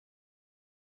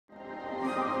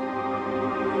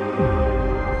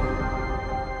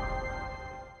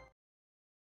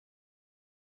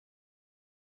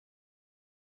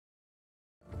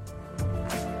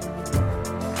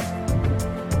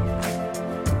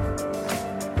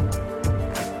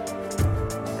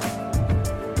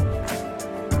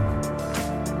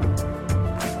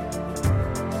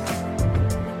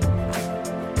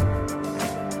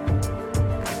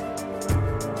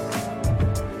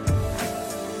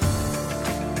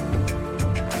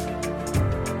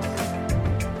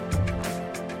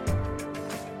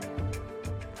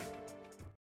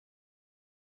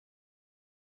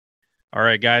All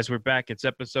right, guys, we're back. It's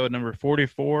episode number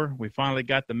 44. We finally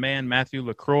got the man, Matthew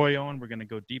LaCroix, on. We're going to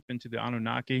go deep into the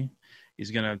Anunnaki.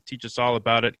 He's going to teach us all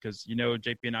about it because,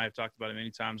 JP and I have talked about it many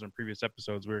times on previous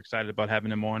episodes. We're excited about having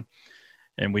him on.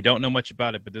 And we don't know much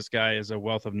about it, but this guy is a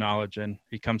wealth of knowledge. And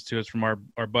he comes to us from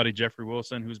our buddy, Jeffrey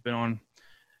Wilson, who's been on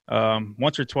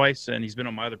once or twice. And he's been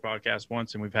on my other podcast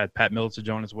once. And we've had Pat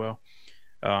Milicich on as well.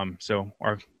 So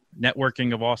our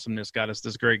networking of awesomeness got us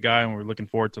this great guy. And we're looking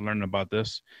forward to learning about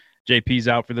this. JP's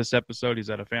out for this episode.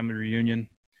 He's at a family reunion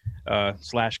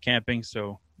 / camping.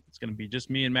 So it's going to be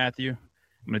just me and Matthew. I'm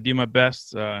going to do my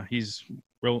best. He's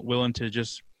willing to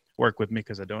just work with me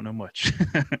because I don't know much.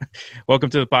 Welcome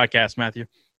to the podcast, Matthew.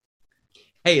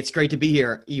 Hey, it's great to be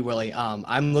here, Willie.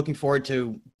 I'm looking forward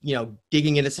to,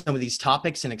 digging into some of these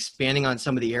topics and expanding on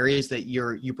some of the areas that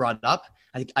you brought up.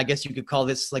 I guess you could call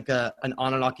this like an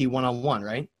Anunnaki 101,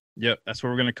 right? Yep, that's what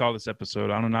we're going to call this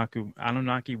episode,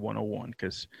 Anunnaki 101,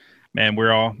 because, man,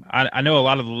 I know a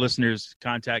lot of the listeners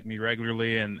contact me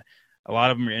regularly, and a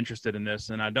lot of them are interested in this,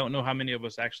 and I don't know how many of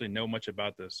us actually know much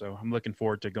about this, so I'm looking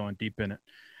forward to going deep in it.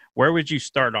 Where would you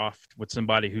start off with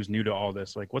somebody who's new to all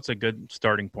this? Like, what's a good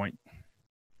starting point?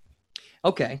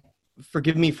 Okay.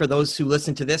 Forgive me for those who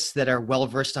listen to this that are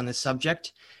well-versed on this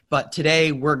subject, but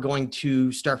today we're going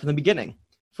to start from the beginning.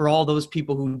 For all those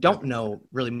people who don't know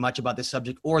really much about this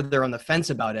subject, or they're on the fence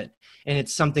about it, and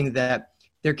it's something that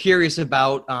they're curious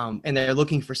about, and they're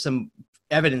looking for some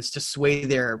evidence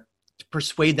to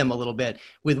persuade them a little bit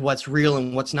with what's real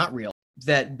and what's not real.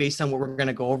 That based on what we're going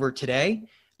to go over today,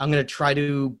 I'm going to try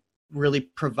to really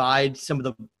provide some of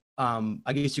the,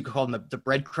 I guess you could call them the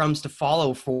breadcrumbs to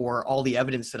follow for all the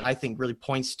evidence that I think really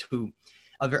points to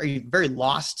a very, very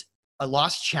lost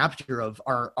chapter of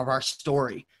our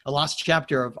story, a lost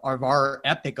chapter of our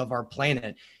epic of our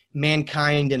planet,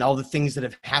 mankind, and all the things that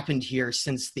have happened here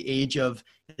since the age of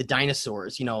the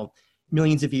dinosaurs.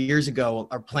 Millions of years ago,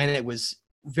 our planet was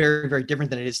very, very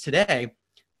different than it is today.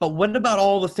 But what about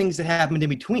all the things that happened in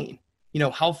between?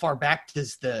 How far back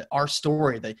does our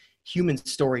story, the human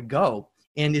story, go?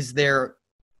 And is there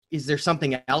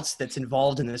something else that's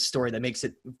involved in this story that makes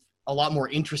it a lot more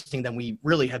interesting than we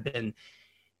really have been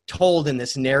told in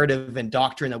this narrative and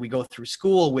doctrine that we go through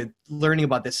school with, learning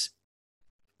about this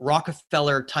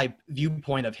Rockefeller type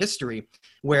viewpoint of history,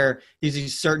 where there's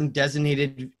these certain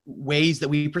designated ways that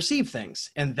we perceive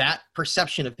things. And that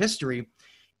perception of history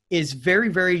is very,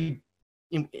 very,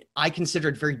 I consider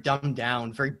it very dumbed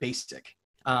down, very basic.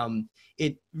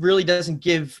 It really doesn't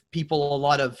give people a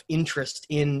lot of interest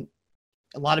in,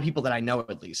 a lot of people that I know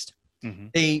at least.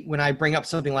 Mm-hmm. When I bring up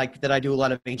something like that, I do a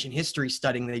lot of ancient history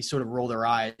studying, they sort of roll their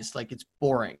eyes like it's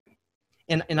boring.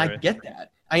 And right. I get that.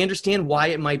 I understand why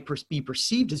it might be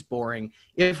perceived as boring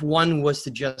if one was to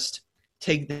just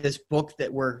take this book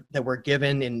that we're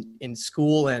given in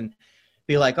school and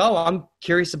be like, oh, I'm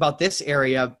curious about this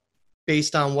area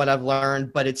based on what I've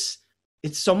learned, but it's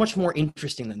so much more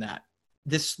interesting than that.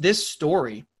 This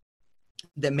story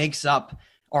that makes up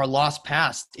our lost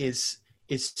past is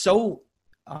so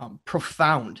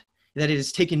profound that it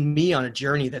has taken me on a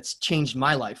journey that's changed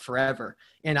my life forever.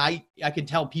 And I can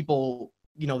tell people,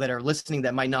 that are listening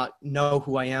that might not know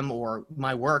who I am or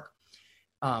my work.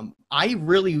 I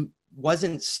really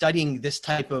wasn't studying this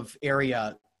type of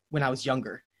area when I was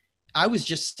younger. I was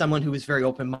just someone who was very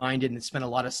open-minded and spent a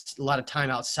lot of time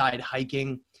outside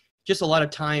hiking, just a lot of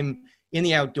time in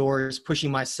the outdoors, pushing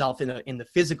myself in the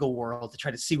physical world to try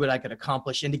to see what I could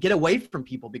accomplish and to get away from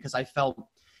people, because I felt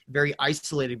very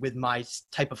isolated with my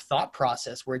type of thought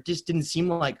process, where it just didn't seem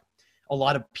like a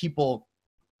lot of people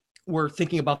were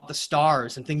thinking about the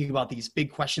stars and thinking about these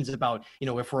big questions about,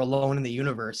 if we're alone in the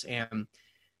universe and,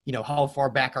 how far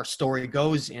back our story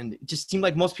goes. And it just seemed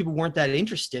like most people weren't that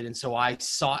interested. And so I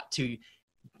sought to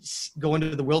go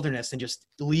into the wilderness and just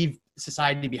leave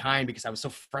society behind, because I was so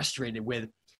frustrated with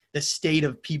the state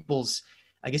of people's,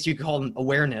 I guess you could call them,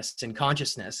 awareness and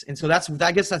consciousness. And so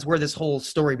I guess that's where this whole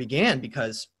story began,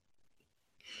 because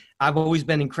I've always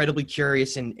been incredibly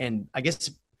curious and I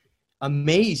guess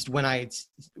amazed when I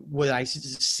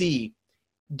see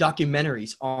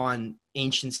documentaries on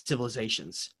ancient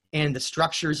civilizations and the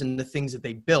structures and the things that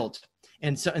they built,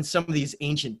 and some of these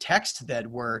ancient texts that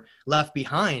were left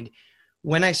behind.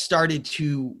 When I started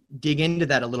to dig into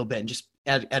that a little bit, and just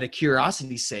at a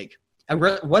curiosity's sake, I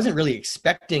wasn't really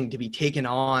expecting to be taken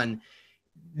on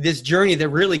this journey that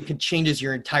really changes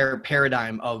your entire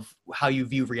paradigm of how you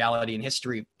view reality and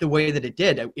history the way that it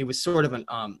did. It was sort of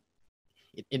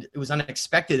it was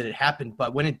unexpected that it happened,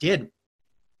 but when it did,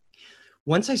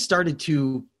 once I started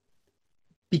to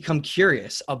become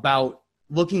curious about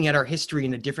looking at our history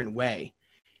in a different way,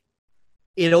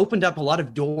 it opened up a lot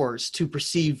of doors to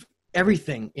perceive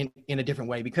everything in a different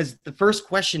way. Because the first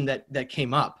question that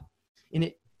came up,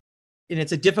 and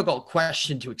it's a difficult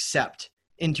question to accept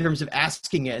in terms of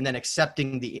asking it and then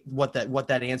accepting what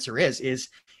that answer is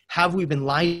have we been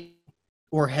lied,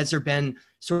 or has there been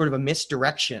sort of a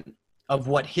misdirection of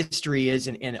what history is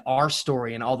and our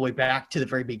story, and all the way back to the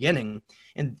very beginning?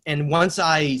 And once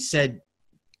I said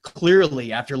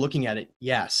clearly after looking at it,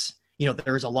 yes,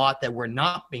 there's a lot that we're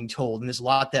not being told, and there's a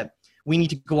lot that we need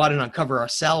to go out and uncover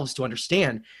ourselves to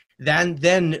understand,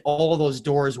 then all those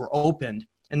doors were opened,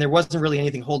 and there wasn't really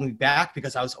anything holding me back,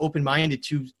 because I was open-minded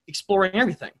to exploring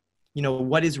everything,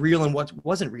 what is real and what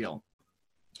wasn't real.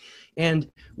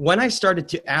 And when I started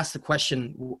to ask the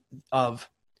question of,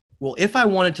 well, if I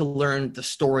wanted to learn the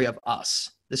story of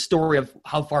us, the story of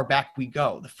how far back we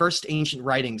go, the first ancient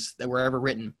writings that were ever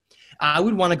written, I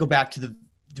would want to go back to the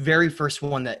very first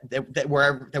one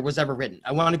that was ever written.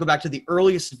 I want to go back to the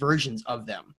earliest versions of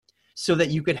them, so that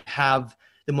you could have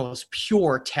the most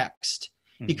pure text.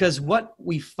 Mm-hmm. Because what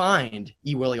we find,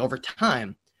 E. Willie, over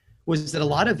time, was that a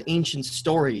lot of ancient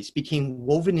stories became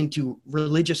woven into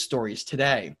religious stories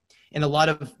today. And a lot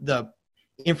of the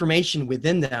information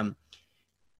within them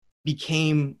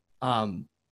became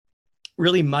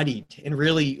really muddied and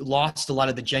really lost a lot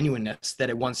of the genuineness that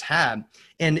it once had.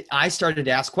 And I started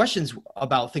to ask questions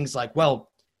about things like,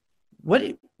 well, what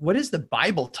is the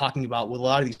Bible talking about with a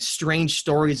lot of these strange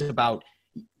stories about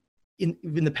in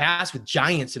the past with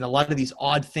giants and a lot of these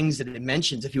odd things that it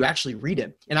mentions if you actually read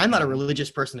it? And I'm not a religious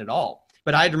person at all,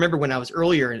 but I remember when I was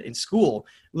earlier in school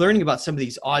learning about some of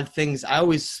these odd things, I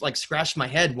always scratched my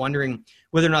head wondering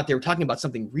whether or not they were talking about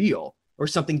something real or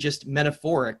something just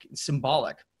metaphoric and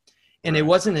symbolic. And It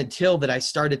wasn't until that I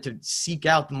started to seek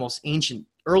out the most ancient,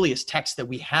 earliest texts that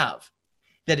we have,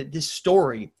 that this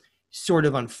story sort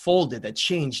of unfolded that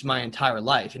changed my entire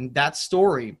life. And that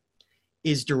story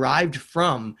is derived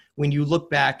from when you look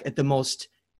back at the most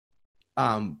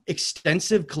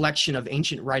extensive collection of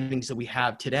ancient writings that we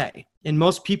have today. And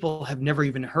most people have never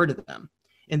even heard of them.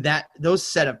 And those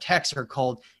set of texts are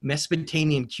called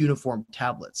Mesopotamian cuneiform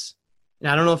tablets. And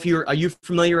I don't know if are you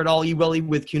familiar at all, E. Willie,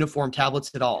 with cuneiform tablets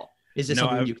at all? Is this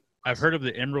something I've heard of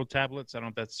the emerald tablets. I don't know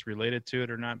if that's related to it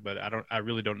or not, but I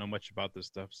really don't know much about this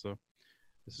stuff. So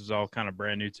this is all kind of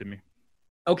brand new to me.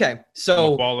 Okay.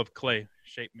 So a ball of clay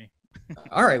shaped me.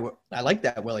 All right. Well, I like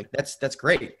that, Willie. That's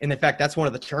great. And in fact, that's one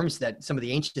of the terms that some of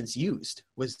the ancients used,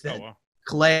 was that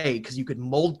clay, because you could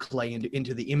mold clay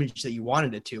into the image that you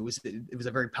wanted it to. It was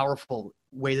a very powerful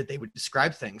way that they would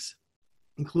describe things,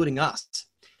 including us.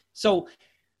 So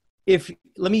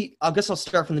I guess I'll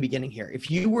start from the beginning here.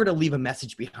 If you were to leave a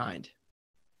message behind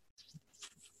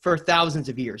for thousands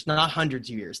of years, not hundreds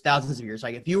of years, thousands of years,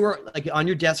 like if you were on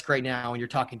your desk right now and you're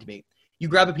talking to me, you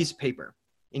grab a piece of paper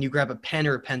and you grab a pen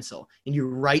or a pencil and you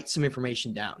write some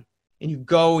information down, and you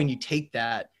go and you take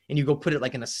that and you go put it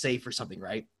in a safe or something,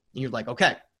 right? And you're like,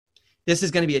 okay, this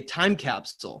is going to be a time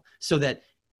capsule so that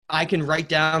I can write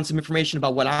down some information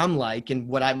about what I'm like and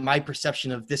my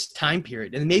perception of this time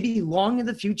period. And maybe long in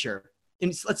the future,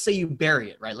 and let's say you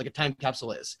bury it, right? Like a time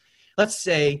capsule is. Let's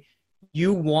say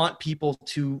you want people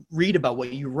to read about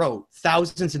what you wrote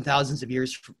thousands and thousands of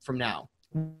years from now.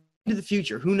 Into the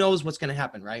future, who knows what's going to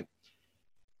happen, right?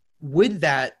 Would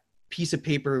that piece of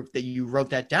paper that you wrote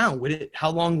that down, how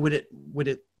long would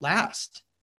it last?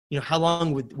 How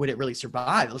long would it really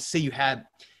survive? Let's say you had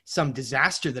some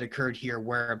disaster that occurred here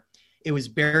where it was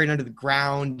buried under the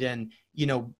ground and,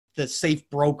 the safe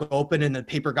broke open and the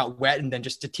paper got wet and then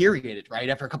just deteriorated, right?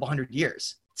 After a couple hundred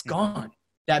years, it's gone.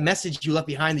 That message you left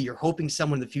behind that you're hoping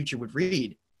someone in the future would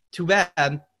read, too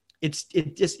bad.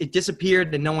 It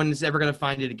disappeared and no one is ever going to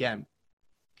find it again.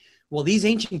 Well, these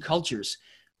ancient cultures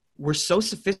were so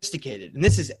sophisticated, and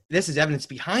this is evidence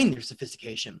behind their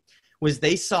sophistication, was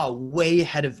they saw way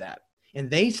ahead of that. And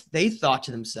they thought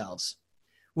to themselves,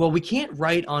 well, we can't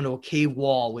write onto a cave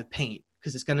wall with paint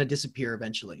because it's going to disappear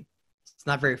eventually. It's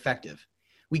not very effective.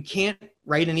 We can't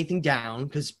write anything down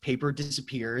because paper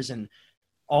disappears and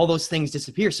all those things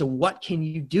disappear. So what can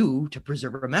you do to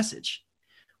preserve a message?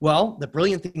 Well, the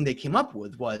brilliant thing they came up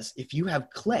with was, if you have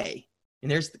clay,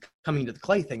 and coming to the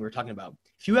clay thing we were talking about.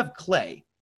 If you have clay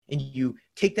and you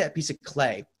take that piece of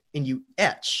clay and you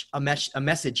etch a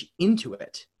message into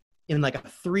it in a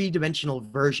 3-dimensional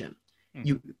version,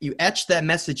 you etch that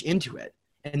message into it,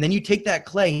 and then you take that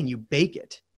clay and you bake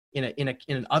it in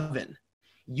an oven,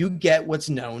 you get what's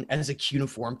known as a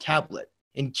cuneiform tablet.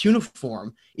 And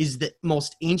cuneiform is the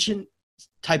most ancient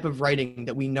type of writing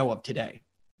that we know of today.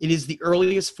 It is the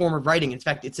earliest form of writing. In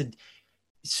fact, it's a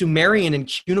Sumerian, and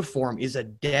cuneiform is a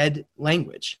dead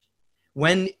language.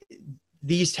 When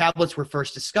these tablets were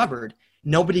first discovered,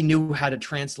 nobody knew how to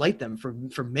translate them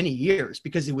for many years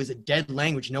because it was a dead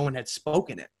language. No one had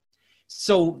spoken it.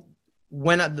 So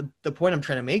the point I'm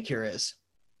trying to make here is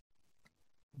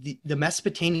the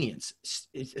Mesopotamians,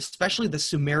 especially the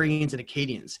Sumerians and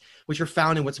Akkadians, which are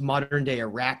found in what's modern day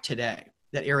Iraq today,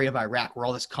 that area of Iraq where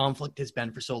all this conflict has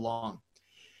been for so long.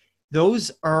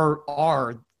 Those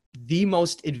are the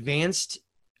most advanced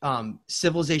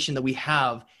civilization that we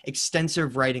have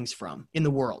extensive writings from in the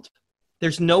world.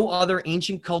 There's no other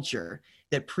ancient culture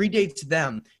that predates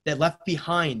them that left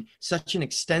behind such an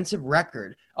extensive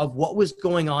record of what was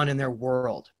going on in their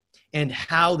world and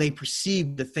how they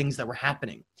perceived the things that were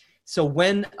happening. So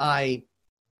when I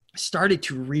started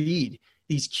to read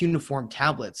these cuneiform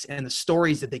tablets and the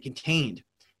stories that they contained,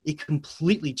 it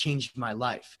completely changed my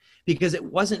life because it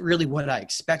wasn't really what I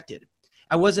expected.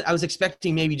 I was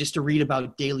expecting maybe just to read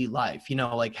about daily life,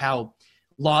 like how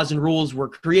laws and rules were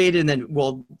created, and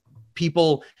then,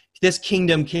 this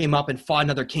kingdom came up and fought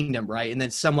another kingdom, right? And then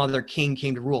some other king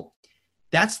came to rule.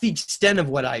 That's the extent of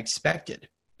what I expected,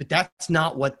 but that's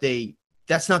not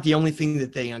the only thing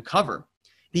that they uncover.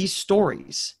 These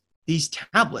stories, these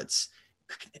tablets,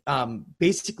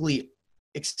 basically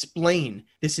explain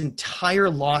this entire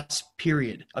lost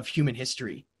period of human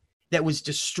history that was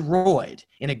destroyed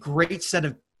in a great set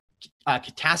of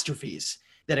catastrophes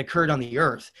that occurred on the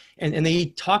earth. And they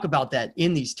talk about that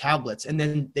in these tablets. And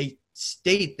then they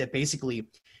state that basically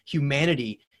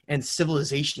humanity and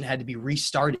civilization had to be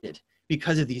restarted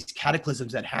because of these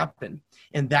cataclysms that happened.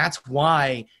 And that's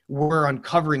why we're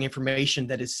uncovering information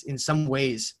that is in some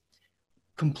ways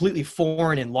completely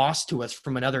foreign and lost to us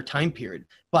from another time period.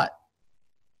 But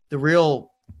the real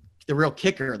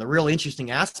kicker, the real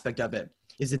interesting aspect of it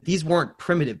is that these weren't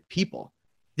primitive people.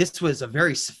 This was a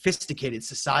very sophisticated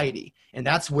society. And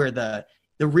that's where the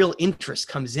real interest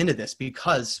comes into this,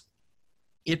 because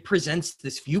it presents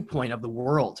this viewpoint of the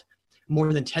world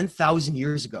more than 10,000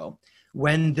 years ago,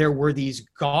 when there were these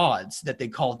gods that they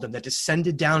called them that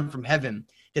descended down from heaven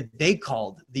that they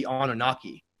called the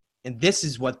Anunnaki. And this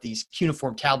is what these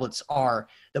cuneiform tablets are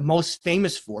the most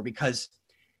famous for, because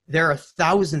there are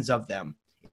thousands of them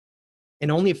and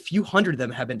only a few hundred of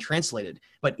them have been translated,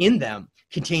 but in them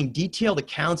contain detailed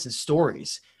accounts and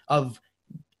stories of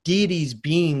deities,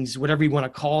 beings, whatever you want to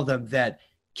call them, that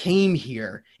came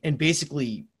here and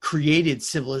basically created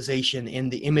civilization in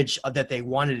the image that they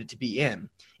wanted it to be in,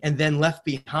 and then left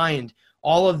behind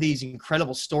all of these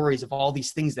incredible stories of all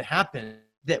these things that happened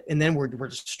that, and then were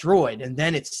destroyed. And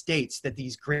then it states that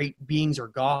these great beings or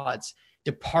gods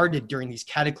departed during these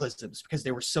cataclysms because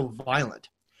they were so violent.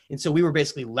 And so we were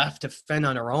basically left to fend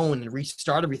on our own and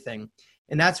restart everything.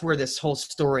 And that's where this whole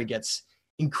story gets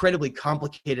incredibly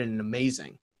complicated and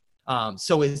amazing.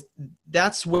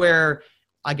 That's where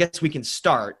I guess we can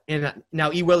start. And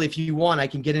now, Will, if you want, I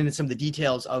can get into some of the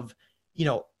details of,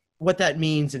 what that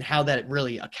means and how that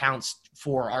really accounts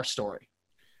for our story.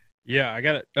 Yeah, I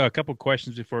got a couple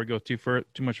questions before we go too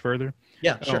much further.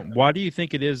 Yeah, sure. Why do you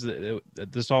think it is that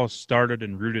this all started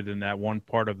and rooted in that one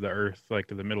part of the earth, like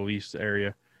the Middle East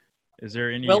area? Is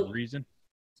there any reason?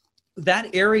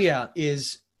 That area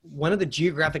is one of the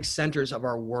geographic centers of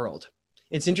our world.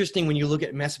 It's interesting when you look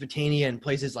at Mesopotamia and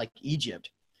places like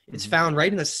Egypt. It's found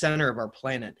right in the center of our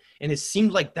planet. And it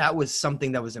seemed like that was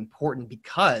something that was important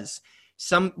because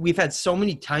we've had so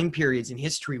many time periods in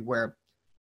history where,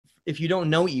 if you don't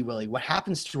know, Willie, what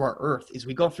happens to our Earth is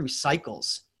we go through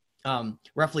cycles,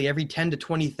 roughly every 10 to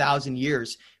 20,000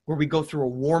 years, where we go through a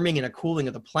warming and a cooling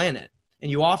of the planet.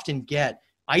 And you often get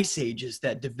ice ages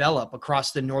that develop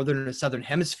across the northern and southern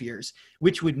hemispheres,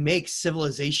 which would make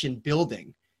civilization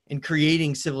building and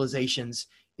creating civilizations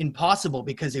impossible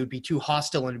because it would be too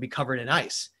hostile and it'd be covered in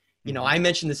ice. I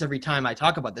mention this every time I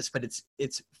talk about this, but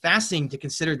it's fascinating to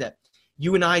consider that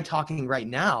you and I talking right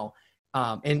now,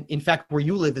 and in fact, where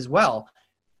you live as well,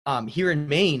 here in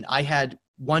Maine, I had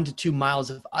 1 to 2 miles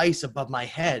of ice above my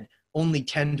head only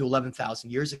 10 to 11,000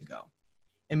 years ago.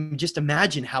 And just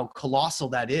imagine how colossal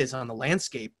that is on the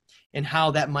landscape and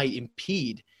how that might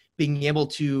impede being able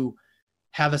to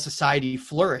have a society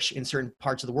flourish in certain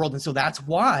parts of the world. And so that's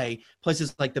why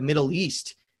places like the Middle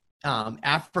East,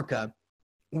 Africa,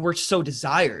 were so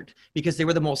desired, because they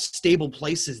were the most stable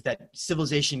places that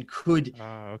civilization could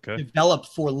develop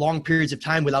for long periods of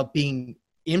time without being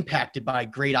impacted by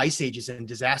great ice ages and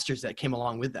disasters that came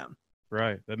along with them.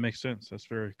 Right. That makes sense. That's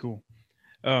very cool.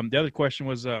 The other question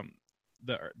was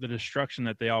the destruction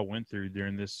that they all went through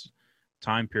during this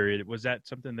time period. Was that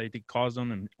something they did cause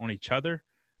on each other?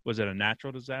 Was it a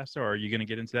natural disaster, or are you going to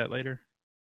get into that later?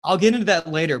 I'll get into that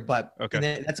later, but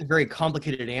that's a very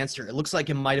complicated answer. It looks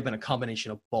like it might have been a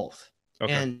combination of both.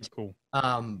 Okay, and cool.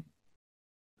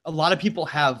 a lot of people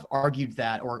have argued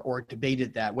that or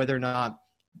debated that, whether or not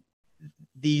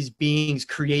these beings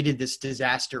created this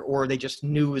disaster or they just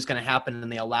knew it was going to happen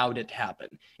and they allowed it to happen.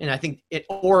 And I think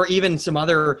or even some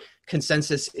other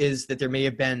consensus is that there may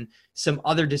have been some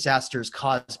other disasters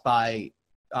caused by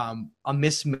a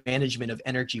mismanagement of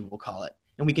energy, we'll call it.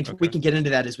 And we can get into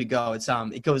that as we go.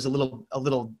 It goes a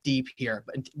little deep here,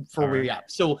 but for where we're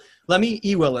at. So let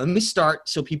me start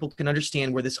so people can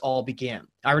understand where this all began.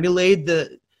 I already laid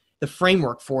the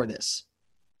framework for this.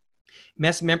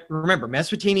 Remember,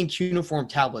 Mesopotamian cuneiform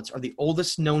tablets are the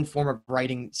oldest known form of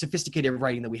writing, sophisticated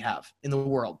writing that we have in the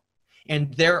world.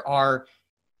 And there are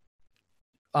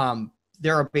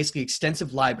basically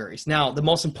extensive libraries. Now, the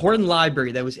most important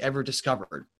library that was ever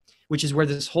discovered, which is where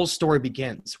this whole story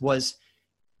begins in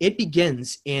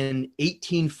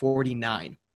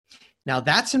 1849. Now,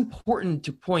 that's important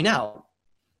to point out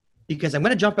because I'm going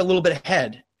to jump a little bit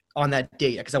ahead on that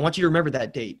date because I want you to remember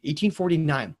that date,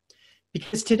 1849.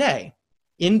 Because today,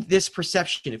 in this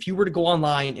perception, if you were to go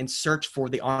online and search for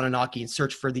the Anunnaki and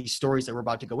search for these stories that we're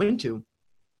about to go into,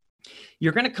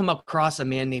 you're going to come across a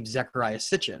man named Zechariah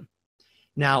Sitchin.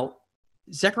 Now,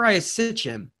 Zechariah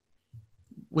Sitchin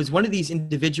was one of these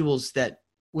individuals that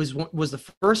was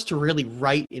the first to really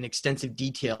write in extensive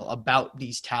detail about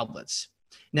these tablets.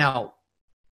 Now,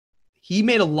 he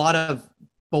made a lot of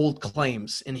bold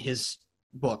claims in his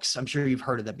books. I'm sure you've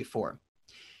heard of that before.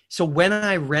 So when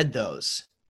I read those,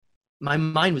 my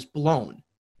mind was blown.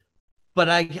 But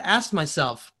I asked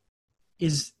myself,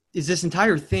 is this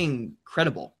entire thing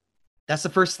credible? That's the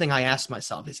first thing I asked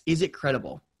myself is it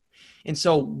credible? And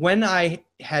so when I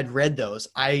had read those,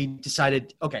 I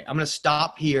decided, okay, I'm going to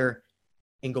stop here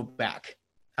and go back.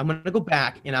 I'm going to go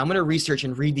back and I'm going to research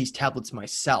and read these tablets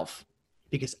myself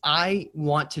because I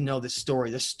want to know the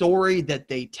story. The story that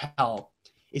they tell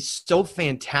is so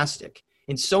fantastic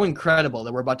and so incredible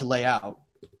that we're about to lay out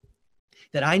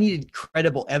that I needed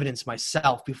credible evidence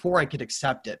myself before I could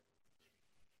accept it.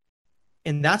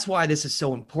 And that's why this is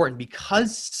so important,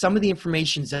 because some of the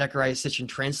information Zechariah Sitchin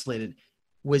translated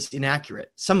was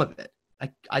inaccurate. Some of it,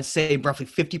 I'd say roughly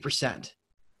 50%.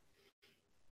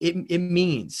 It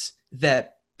means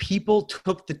that people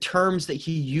took the terms that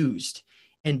he used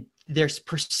and there's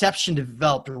perception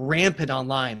developed rampant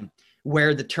online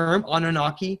where the term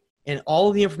Anunnaki and all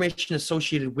of the information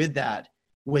associated with that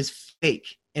was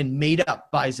fake and made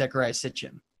up by Zechariah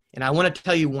Sitchin. And I want to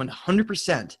tell you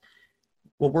 100%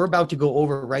 what we're about to go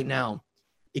over right now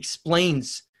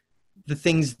explains the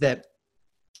things that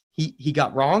he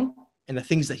got wrong and the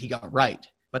things that he got right.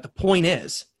 But the point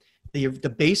is,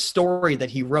 the base story that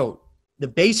he wrote, the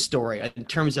base story in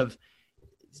terms of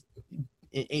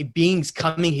beings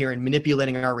coming here and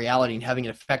manipulating our reality and having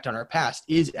an effect on our past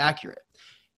is accurate.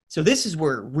 So this is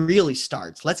where it really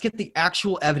starts. Let's get the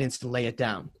actual evidence to lay it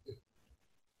down.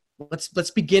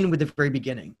 Let's begin with the very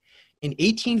beginning. In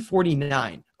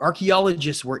 1849,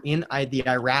 archaeologists were in the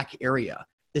Iraq area,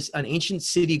 an ancient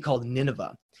city called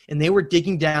Nineveh, and they were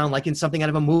digging down like in something out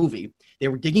of a movie. They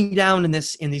were digging down in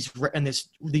these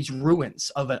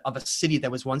ruins of a city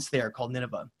that was once there called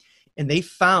Nineveh, and they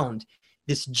found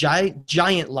this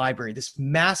giant library, this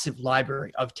massive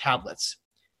library of tablets,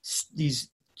 these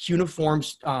cuneiform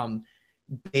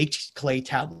baked clay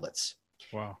tablets.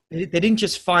 Wow! They didn't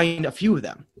just find a few of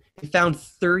them; they found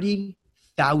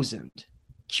 30,000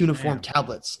 cuneiform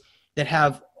tablets that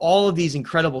have all of these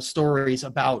incredible stories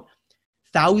about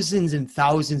thousands and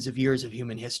thousands of years of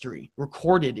human history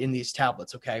recorded in these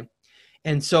tablets, okay?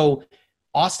 And so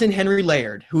Austin Henry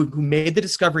Layard, who made the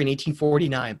discovery in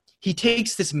 1849, he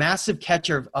takes this massive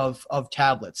catcher of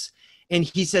tablets and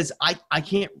he says, I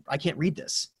can't read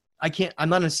this. I'm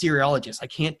not a Assyriologist. I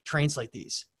can't translate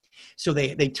these. So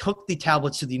they took the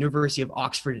tablets to the University of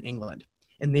Oxford in England,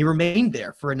 and they remained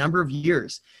there for a number of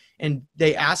years. And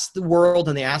they asked the world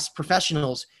and they asked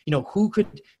professionals, who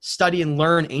could study and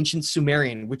learn ancient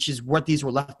Sumerian, which is what these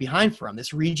were left behind from.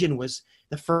 This region was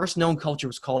the first known culture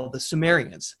was called the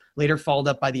Sumerians, later followed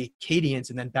up by the Akkadians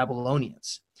and then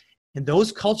Babylonians. And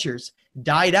those cultures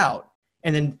died out.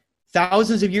 And then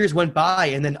thousands of years went by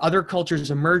and then other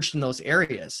cultures emerged in those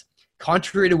areas,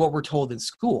 contrary to what we're told in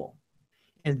school.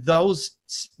 And those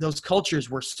cultures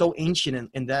were so ancient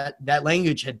and that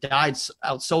language had died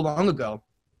out so long ago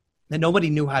that nobody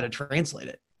knew how to translate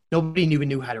it. Nobody even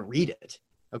knew how to read it,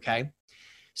 okay?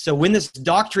 So when this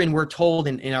doctrine we're told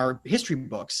in our history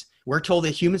books, we're told that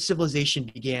human civilization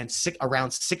began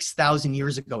around 6,000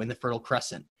 years ago in the Fertile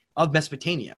Crescent of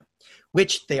Mesopotamia,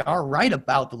 which they are right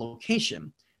about the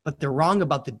location, but they're wrong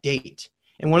about the date.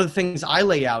 And one of the things I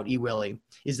lay out, E. Willie,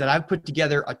 is that I've put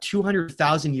together a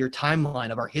 200,000 year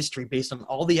timeline of our history based on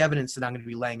all the evidence that I'm going to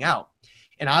be laying out.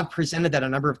 And I've presented that a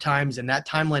number of times, and that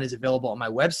timeline is available on my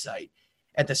website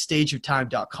at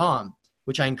thestageoftime.com,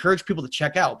 which I encourage people to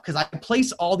check out, because I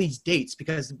place all these dates,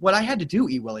 because what I had to do,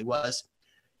 Willie, was,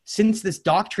 since this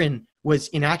doctrine was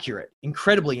inaccurate,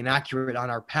 incredibly inaccurate on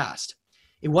our past,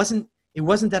 it wasn't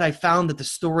that I found that the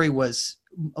story was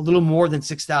a little more than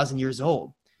 6,000 years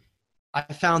old. I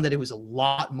found that it was a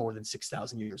lot more than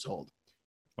 6,000 years old,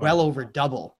 well over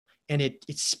double. And it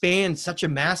spanned such a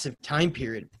massive time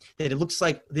period that it looks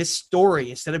like this story,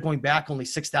 instead of going back only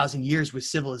 6,000 years with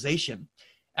civilization,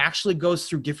 actually goes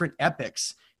through different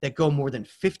epochs that go more than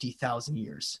 50,000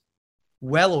 years,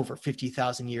 well over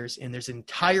 50,000 years. And there's an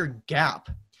entire gap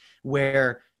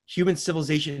where human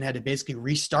civilization had to basically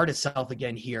restart itself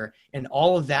again here. And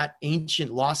all of that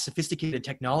ancient, lost, sophisticated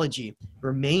technology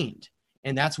remained.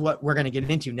 And that's what we're going to get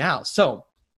into now. So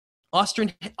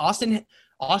Austin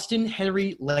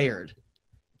Henry Layard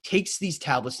takes these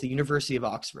tablets to the University of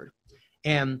Oxford,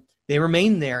 and they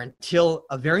remain there until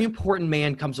a very important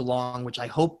man comes along, which I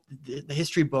hope the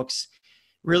history books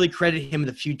really credit him in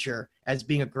the future as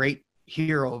being a great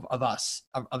hero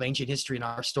of ancient history in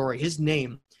our story. His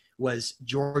name was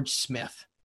George Smith.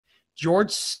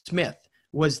 George Smith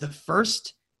was the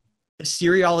first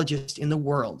Assyriologist in the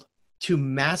world to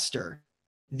master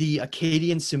the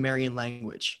Akkadian Sumerian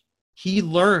language. He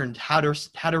learned how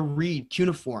to read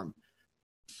cuneiform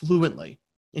fluently,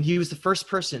 and he was the first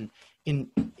person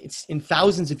in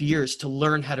thousands of years to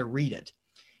learn how to read it.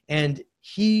 And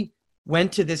he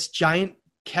went to this giant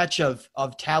catch of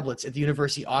tablets at the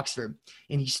University of Oxford,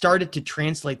 and he started to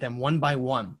translate them one by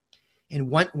one.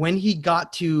 And when he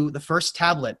got to the first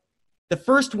tablet, the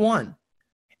first one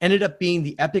ended up being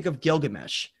the Epic of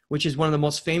Gilgamesh, which is one of the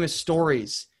most famous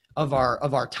stories of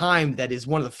our time, that is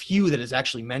one of the few that is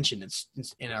actually mentioned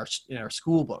in our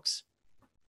school books.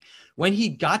 When he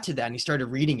got to that and he started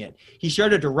reading it, he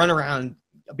started to run around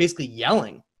basically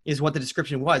yelling, is what the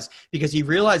description was, because he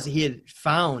realized that he had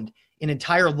found an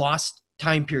entire lost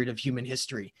time period of human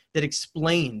history that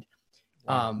explained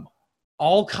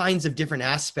all kinds of different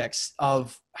aspects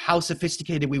of how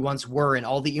sophisticated we once were and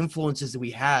all the influences that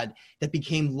we had that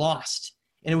became lost.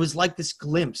 And it was like this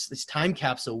glimpse, this time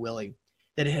capsule, Willie,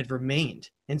 that it had remained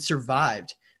and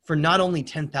survived for not only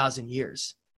 10,000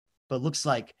 years, but looks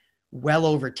like well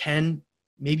over 10,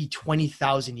 maybe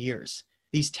 20,000 years.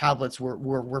 These tablets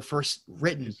were first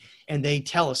written, and they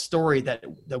tell a story that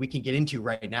we can get into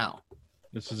right now.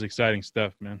 This is exciting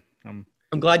stuff, man.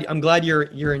 I'm glad you're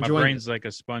enjoying. My brain's like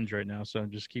a sponge right now, so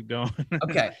just keep going.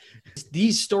 Okay.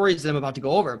 These stories that I'm about to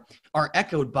go over are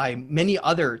echoed by many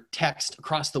other texts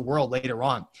across the world later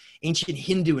on. Ancient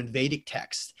Hindu and Vedic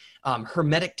texts,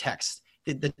 Hermetic texts,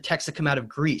 the texts that come out of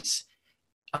Greece,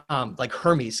 like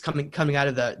Hermes coming out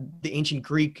of the ancient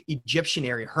Greek Egyptian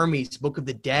area, Hermes, Book of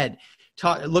the Dead,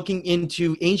 looking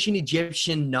into ancient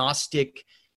Egyptian Gnostic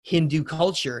Hindu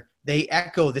culture. They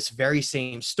echo this very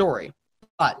same story.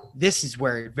 But this is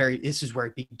where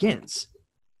it begins.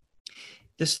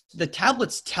 The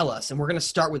tablets tell us, and we're going to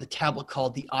start with a tablet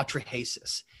called the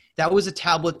Atrahasis. That was a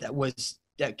tablet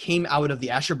that came out of the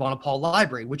Ashurbanipal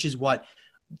library, which is what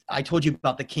I told you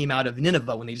about, that came out of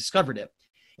Nineveh when they discovered it.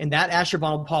 And that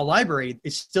Ashurbanipal library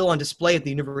is still on display at the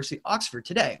University of Oxford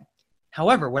today.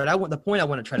 However, the point I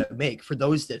want to try to make for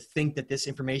those that think that this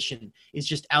information is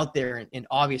just out there and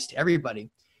obvious to everybody,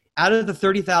 out of the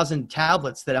 30,000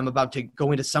 tablets that I'm about to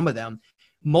go into, some of them,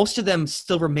 most of them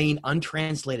still remain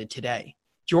untranslated today.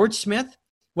 George Smith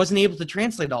wasn't able to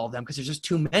translate all of them because there's just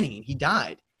too many. He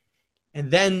died.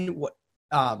 And then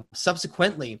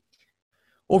subsequently,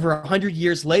 over 100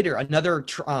 years later, another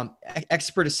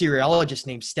expert Assyriologist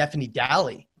named Stephanie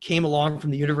Daly came along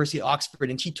from the University of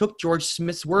Oxford, and she took George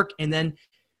Smith's work and then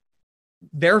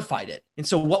verified it. And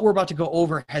so what we're about to go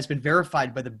over has been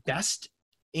verified by the best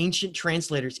ancient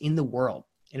translators in the world.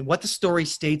 And what the story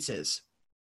states is,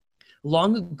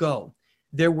 long ago,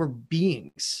 there were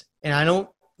beings, and I don't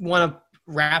want to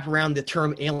wrap around the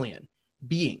term alien,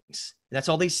 beings. That's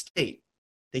all they state.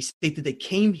 They state that they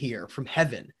came here from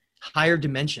heaven, higher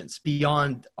dimensions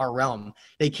beyond our realm.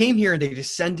 They came here and they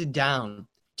descended down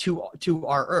to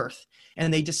our earth,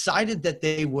 and they decided that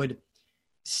they would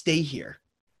stay here.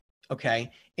 Okay.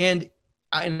 And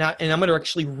I'm going to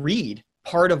actually read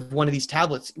part of one of these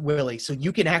tablets, Willie, so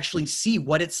you can actually see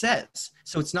what it says.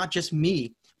 So it's not just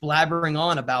me blabbering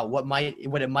on about what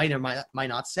it might or might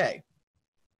not say.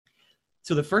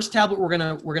 So the first tablet we're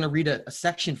gonna read a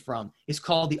section from is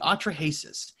called the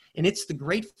Atrahasis, and it's the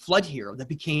great flood hero that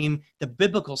became the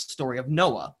biblical story of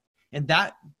Noah. And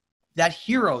that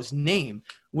hero's name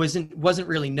wasn't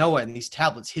really Noah in these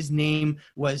tablets. His name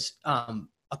was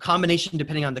a combination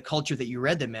depending on the culture that you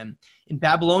read them in. In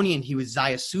Babylonian, he was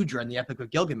Ziusudra in the Epic of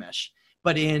Gilgamesh.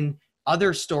 But in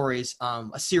other stories,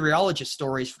 Assyriologist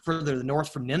stories further to the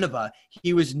north from Nineveh,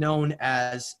 he was known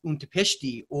as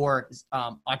Untapishti or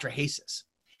Atrahasis.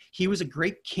 He was a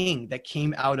great king that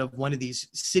came out of one of these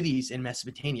cities in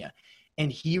Mesopotamia.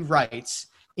 And he writes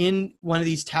in one of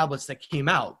these tablets that came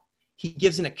out, he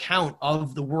gives an account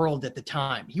of the world at the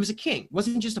time. He was a king. He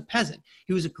wasn't just a peasant.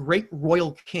 He was a great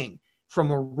royal king from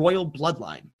a royal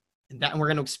bloodline. And we're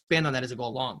going to expand on that as I go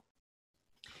along.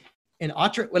 And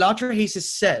what Atrahasis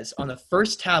says on the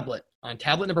first tablet, on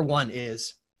tablet number 1,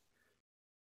 is,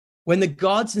 when the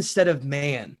gods instead of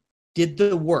man did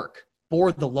the work,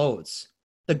 bore the loads,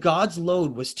 the gods'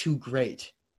 load was too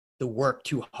great, the work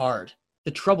too hard,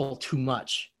 the trouble too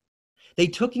much. They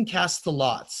took and cast the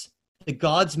lots. The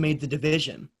gods made the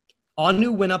division.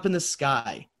 Anu went up in the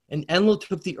sky, and Enlil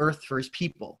took the earth for his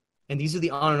people. And these are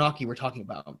the Anunnaki we're talking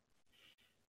about.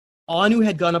 Anu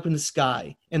had gone up in the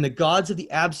sky, and the gods of the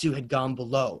Absu had gone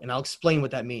below. And I'll explain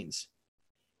what that means.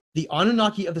 The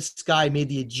Anunnaki of the sky made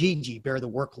the Ajiji bear the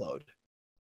workload.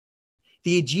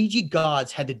 The Ajiji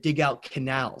gods had to dig out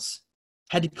canals,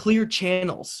 had to clear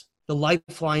channels, the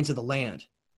lifelines of the land.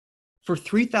 For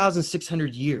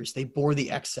 3,600 years, they bore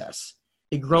the excess.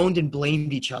 They groaned and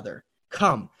blamed each other.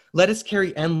 Come, let us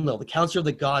carry Enlil, the counselor of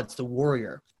the gods, the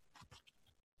warrior,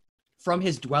 from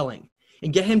his dwelling,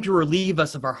 and get him to relieve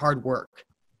us of our hard work.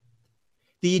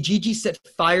 The Ajiji set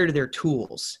fire to their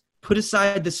tools, put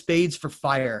aside the spades for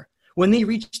fire. When they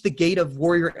reached the gate of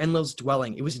warrior Enlil's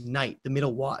dwelling, it was night, the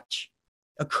middle watch.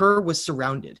 Akur was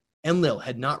surrounded. Enlil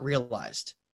had not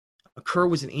realized. Akur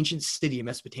was an ancient city in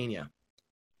Mesopotamia.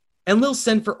 Enlil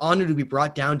sent for Anu to be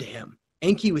brought down to him.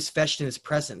 Enki was fetched in his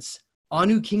presence.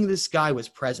 Anu, king of the sky, was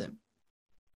present.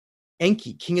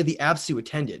 Enki, king of the Absu,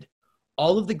 attended.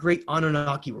 All of the great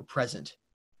Anunnaki were present.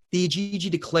 The Ajiji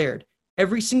declared,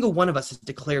 every single one of us has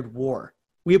declared war.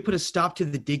 We have put a stop to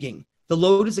the digging. The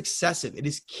load is excessive. It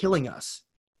is killing us.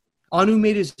 Anu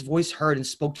made his voice heard and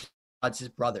spoke to gods, his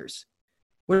brothers.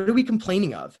 What are we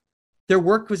complaining of? Their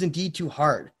work was indeed too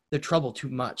hard, the trouble too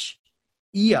much.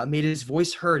 Ea made his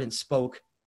voice heard and spoke,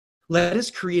 let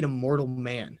us create a mortal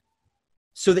man,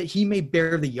 so that he may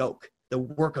bear the yoke, the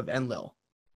work of Enlil.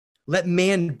 Let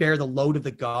man bear the load of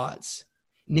the gods.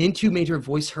 Nintu made her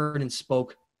voice heard and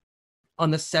spoke, on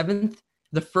the 7th,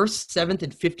 the 1st, 7th,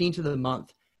 and 15th of the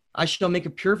month, I shall make a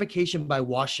purification by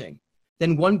washing.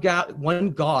 Then one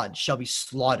god shall be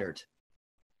slaughtered.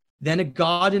 Then a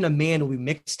god and a man will be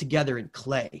mixed together in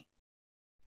clay.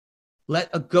 Let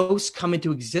a ghost come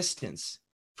into existence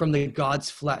from the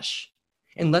god's flesh,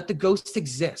 and let the ghost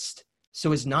exist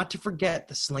so as not to forget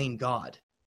the slain god.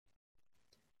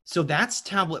 So that's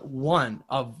tablet 1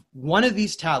 of one of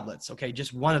these tablets, okay,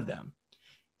 just one of them.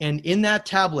 And in that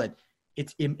tablet,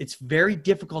 it's very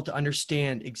difficult to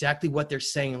understand exactly what they're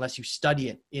saying unless you study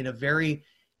it in a very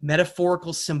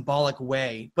metaphorical, symbolic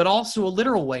way, but also a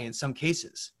literal way in some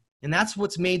cases. And that's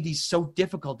what's made these so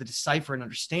difficult to decipher and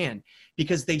understand,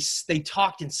 because they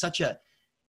talked in such a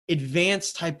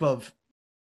advanced type of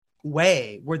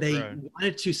way where they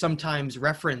wanted to sometimes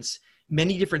reference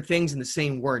many different things in the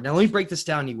same word. Now, let me break this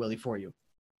down, Willie, for you.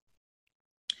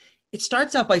 It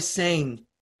starts out by saying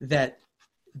that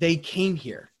they came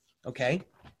here, okay?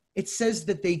 It says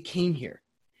that they came here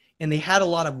and they had a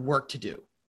lot of work to do.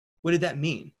 What did that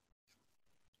mean?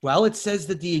 Well, it says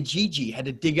that the Ajiji had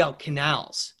to dig out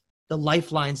canals, the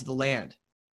lifelines of the land.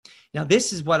 Now,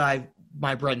 this is what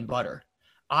my bread and butter.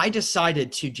 I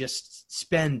decided to just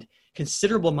spend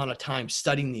considerable amount of time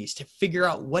studying these to figure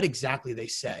out what exactly they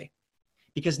say,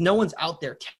 because no one's out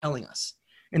there telling us.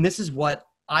 And this is what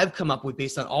I've come up with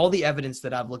based on all the evidence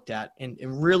that I've looked at and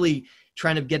really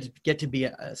trying to get to be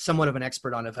somewhat of an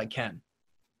expert on it if I can.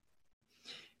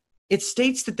 It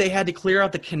states that they had to clear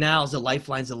out the canals, the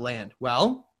lifelines of the land.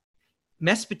 Well,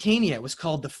 Mesopotamia was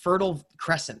called the Fertile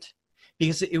Crescent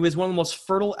because it was one of the most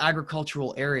fertile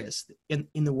agricultural areas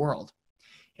in the world.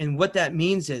 And what that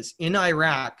means is in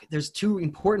Iraq, there's 2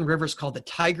 important rivers called the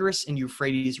Tigris and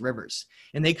Euphrates rivers.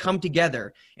 And they come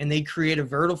together and they create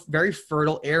a very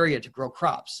fertile area to grow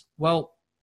crops. Well,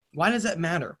 why does that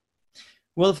matter?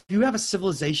 Well, if you have a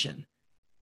civilization,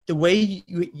 the way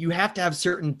you have to have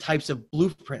certain types of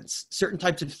blueprints, certain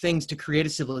types of things to create a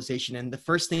civilization. And the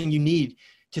first thing you need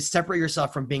to separate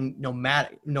yourself from being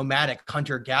nomadic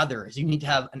hunter-gatherer is you need to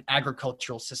have an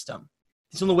agricultural system.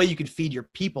 It's the only way you could feed your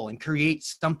people and create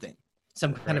something,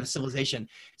 some kind of a civilization.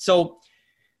 So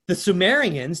the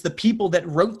Sumerians, the people that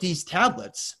wrote these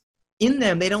tablets, in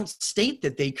them, they don't state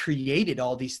that they created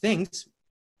all these things.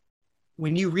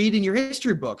 When you read in your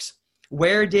history books,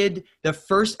 Where did the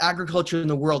first agriculture in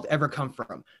the world ever come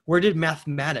from? Where did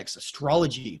mathematics,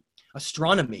 astrology,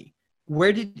 astronomy,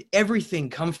 where did everything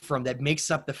come from that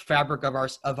makes up the fabric of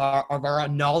our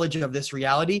knowledge of this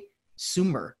reality?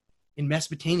 Sumer in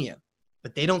Mesopotamia.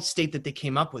 But they don't state that they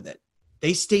came up with it.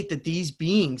 They state that these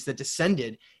beings that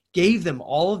descended gave them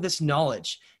all of this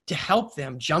knowledge to help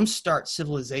them jumpstart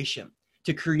civilization,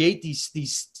 to create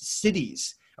these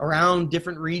cities around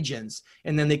different regions,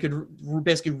 and then they could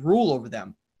basically rule over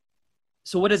them.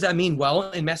 So what does that mean? Well,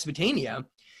 in Mesopotamia,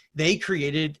 they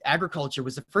created agriculture,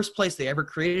 was the first place they ever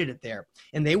created it there.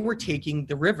 And they were taking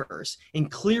the rivers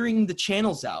and clearing the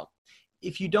channels out.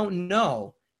 If you don't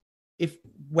know,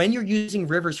 when you're using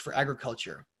rivers for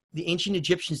agriculture, the ancient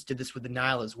Egyptians did this with the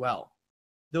Nile as well.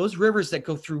 Those rivers that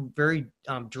go through very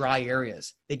dry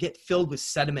areas, they get filled with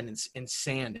sediment and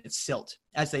sand and silt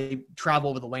as they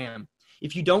travel over the land.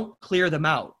 If you don't clear them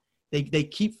out, they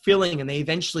keep filling, and they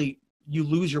eventually, you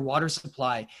lose your water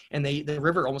supply, and the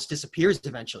river almost disappears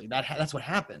eventually. That's what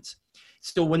happens.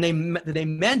 So when they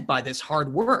meant by this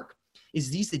hard work is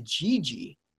the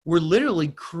Gigi were literally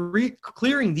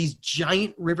clearing these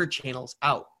giant river channels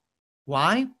out.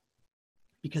 Why?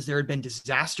 Because there had been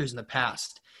disasters in the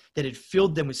past that had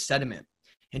filled them with sediment.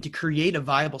 And to create a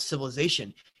viable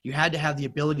civilization, you had to have the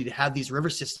ability to have these river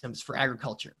systems for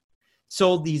agriculture.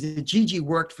 So the Gigi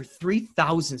worked for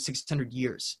 3,600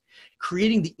 years,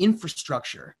 creating the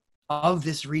infrastructure of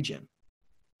this region.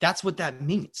 That's what that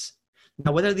means.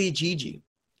 Now, what are the Gigi?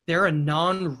 They're a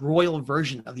non-royal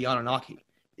version of the Anunnaki.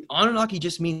 The Anunnaki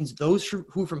just means those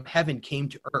who from heaven came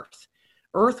to earth.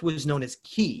 Earth was known as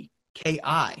Ki,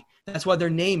 K-I. That's why their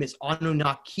name is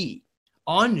Anunnaki.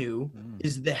 Anu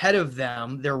is the head of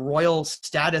them, their royal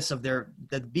status of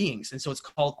the beings. And so it's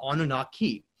called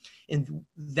Anunnaki. And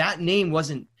that name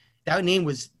was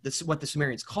what the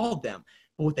Sumerians called them.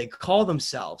 But what they call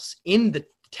themselves in the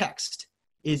text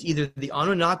is either the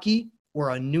Anunnaki or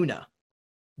Anuna.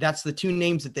 That's the two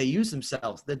names that they use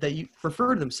themselves, that they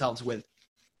refer to themselves with.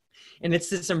 And it's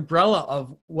this umbrella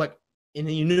of what in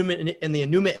the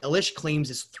Enuma Elish claims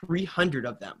is 300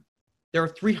 of them. There are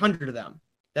 300 of them.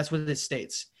 That's what it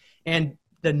states. And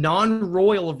the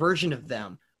non-royal version of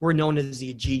them were known as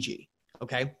the Gigi.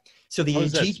 Okay? So the How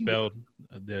is that Gigi, spelled?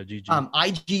 The Gigi.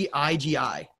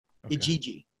 I-G-I-G-I. Okay.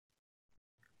 Gigi.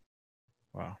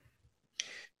 Wow.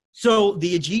 So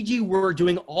the Gigi were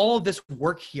doing all of this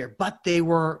work here, but they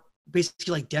were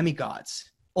basically like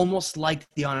demigods, almost like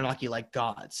the Anunnaki, like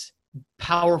gods,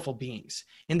 powerful beings.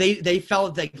 And they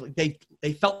felt like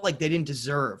they felt like they didn't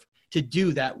deserve to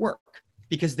do that work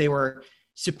because they were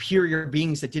superior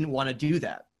beings that didn't want to do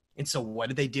that. And so what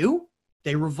did they do?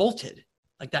 They revolted.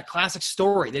 Like that classic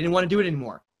story. They didn't want to do it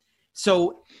anymore.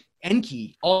 So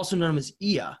Enki, also known as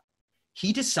Ea,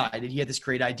 he decided he had this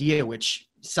great idea, which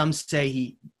some say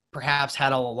he perhaps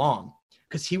had all along,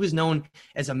 because he was known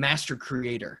as a master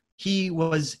creator. He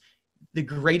was the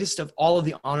greatest of all of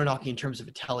the Anunnaki in terms of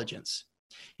intelligence.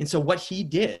 And so what he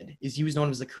did is he was known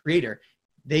as the creator.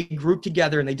 They grouped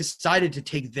together and they decided to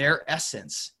take their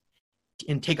essence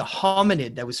and take a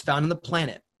hominid that was found on the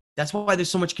planet. That's why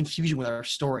there's so much confusion with our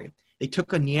story. They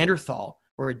took a Neanderthal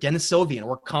or a Denisovian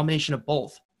or a combination of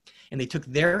both, and they took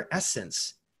their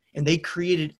essence and they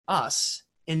created us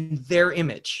in their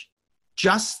image,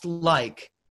 just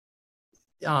like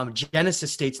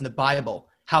Genesis states in the Bible,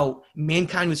 how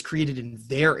mankind was created in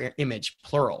their image,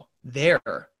 plural, their.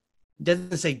 It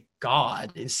doesn't say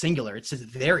God in singular, it says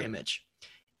their image.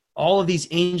 All of these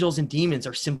angels and demons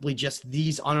are simply just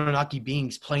these Anunnaki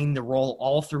beings playing the role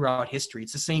all throughout history.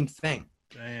 It's the same thing.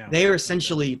 Damn. They are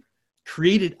essentially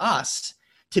created us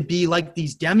to be like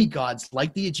these demigods,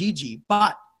 like the Gigi,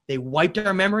 but they wiped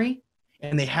our memory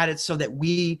and they had it so that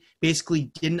we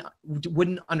basically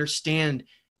wouldn't understand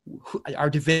our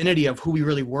divinity of who we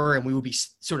really were, and we would be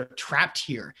sort of trapped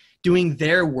here doing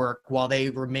their work while they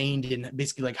remained in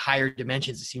basically like higher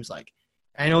dimensions, it seems like.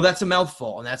 I know that's a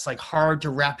mouthful and that's like hard to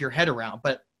wrap your head around,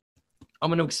 but I'm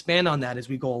going to expand on that as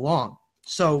we go along.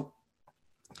 So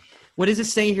what does it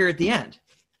say here at the end?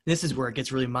 This is where it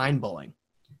gets really mind-blowing.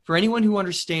 For anyone who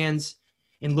understands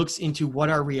and looks into what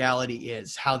our reality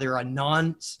is, how there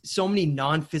are so many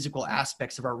non-physical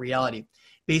aspects of our reality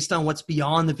based on what's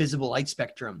beyond the visible light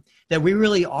spectrum, that we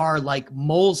really are like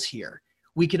moles here.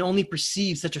 We can only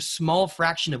perceive such a small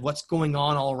fraction of what's going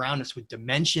on all around us with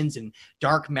dimensions and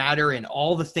dark matter and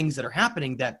all the things that are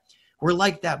happening, that we're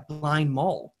like that blind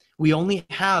mole. We only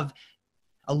have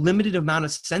a limited amount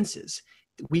of senses.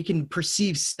 We can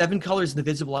perceive 7 colors in the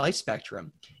visible light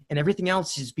spectrum, and everything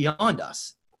else is beyond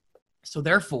us. So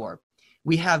therefore,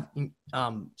 we have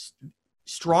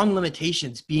strong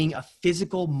limitations being a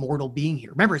physical mortal being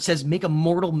here. Remember, it says make a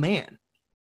mortal man,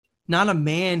 not a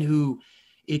man who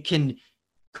it can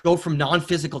go from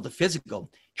non-physical to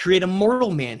physical. Create a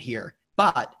mortal man here,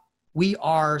 but we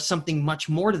are something much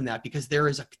more than that, because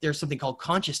there's something called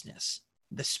consciousness,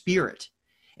 the spirit.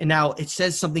 And now it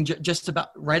says something just about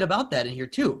right about that in here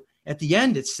too. At the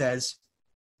end, it says,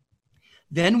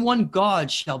 then one god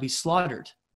shall be slaughtered.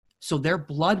 So their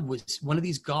blood was, one of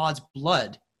these gods'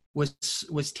 blood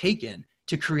was taken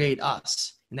to create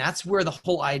us. And that's where the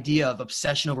whole idea of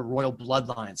obsession over royal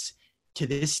bloodlines to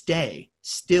this day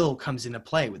still comes into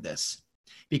play with this,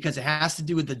 because it has to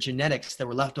do with the genetics that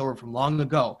were left over from long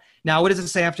ago. Now, what does it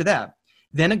say after that?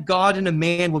 Then a god and a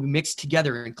man will be mixed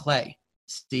together in clay.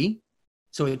 See?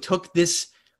 So it took this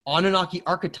Anunnaki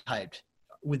archetype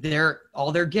with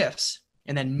all their gifts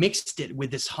and then mixed it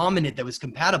with this hominid that was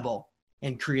compatible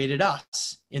and created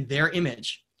us in their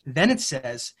image. Then it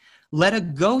says, let a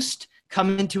ghost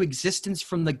come into existence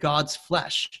from the god's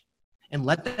flesh, and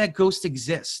let that ghost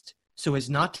exist so as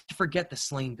not to forget the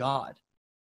slain god.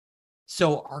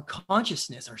 So our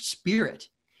consciousness, our spirit,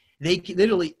 they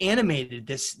literally animated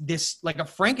this like a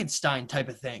Frankenstein type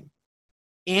of thing,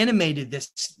 animated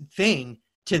this thing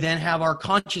to then have our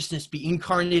consciousness be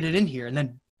incarnated in here. And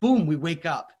then boom, we wake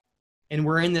up and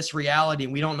we're in this reality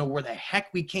and we don't know where the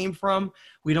heck we came from.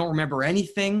 We don't remember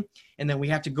anything. And then we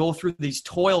have to go through these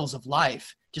toils of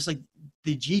life, just like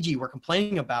the Gigi we're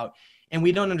complaining about. And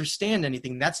we don't understand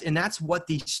anything. That's what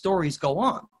these stories go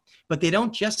on. But they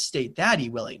don't just state that,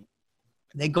 Willie.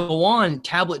 They go on,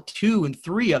 tablet 2 and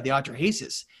 3 of the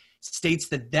Atrahasis states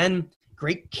that then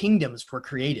great kingdoms were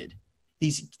created.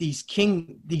 These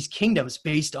kingdoms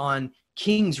based on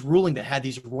kings ruling that had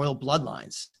these royal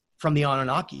bloodlines from the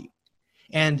Anunnaki.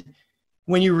 And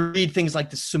when you read things like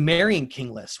the Sumerian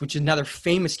king list, which is another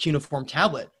famous cuneiform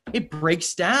tablet, it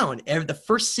breaks down the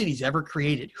first cities ever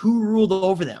created, who ruled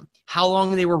over them, how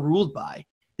long they were ruled by.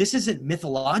 This isn't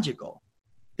mythological.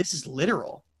 This is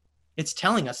literal. It's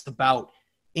telling us about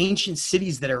ancient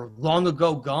cities that are long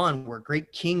ago gone, where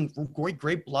great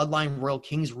bloodline royal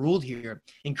kings ruled here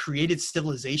and created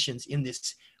civilizations in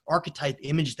this archetype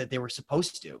image that they were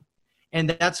supposed to. And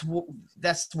that's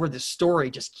where the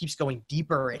story just keeps going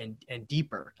deeper and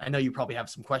deeper. I know you probably have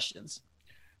some questions.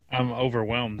 I'm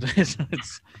overwhelmed.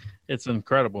 It's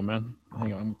incredible, man.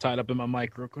 Hang on, I'm tied up in my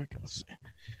mic real quick. Let's see.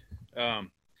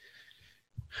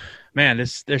 Man,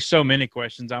 there's so many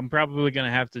questions. I'm probably going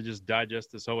to have to just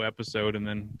digest this whole episode, and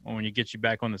then when you get you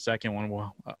back on the second one,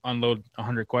 we'll unload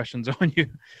 100 questions on you.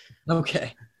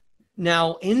 Okay.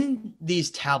 Now, in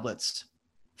these tablets,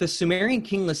 the Sumerian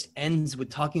king list ends with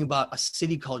talking about a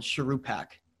city called Shuruppak.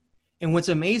 And what's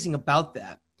amazing about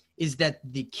that is that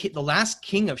the last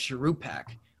king of Shuruppak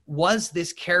was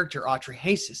this character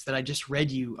Atrahasis that I just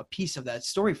read you a piece of that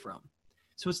story from.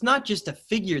 So it's not just a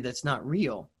figure that's not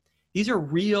real. These are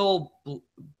real,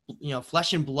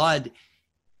 flesh and blood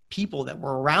people that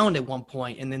were around at one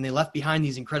point, and then they left behind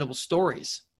these incredible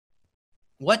stories.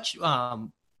 What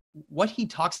he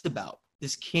talks about,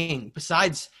 this king,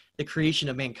 besides the creation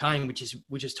of mankind, which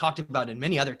is talked about in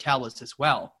many other tablets as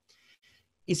well,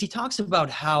 is he talks about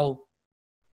how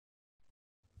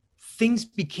things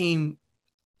became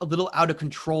a little out of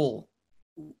control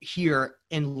here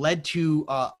and led to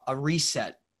a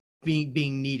reset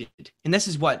being needed. And this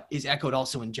is what is echoed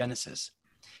also in Genesis.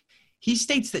 He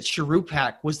states that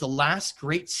Shuruppak was the last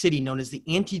great city known as the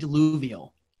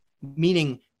antediluvial,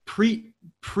 meaning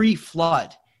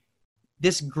pre-flood.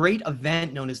 This great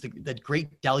event known as the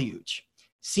Great Deluge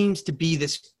seems to be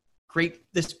this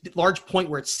large point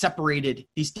where it separated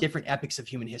these different epics of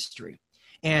human history.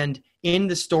 And in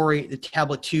the story, the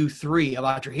tablet 2-3 of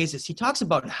Atrahasis, he talks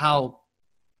about how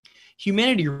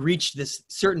humanity reached this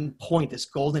certain point, this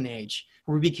golden age,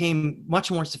 where we became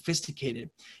much more sophisticated.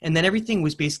 And then everything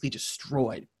was basically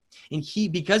destroyed. And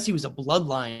because he was a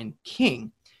bloodline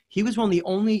king, he was one of the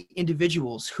only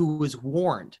individuals who was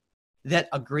warned that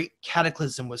a great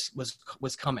cataclysm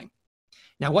was coming.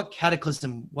 Now, what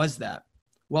cataclysm was that?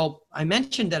 Well, I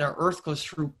mentioned that our Earth goes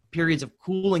through periods of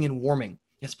cooling and warming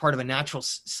as part of a natural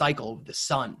cycle of the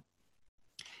sun.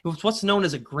 It was what's known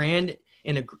as a grand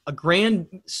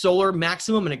solar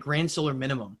maximum and a grand solar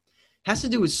minimum. It has to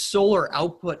do with solar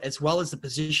output as well as the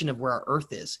position of where our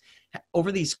Earth is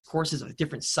over these courses of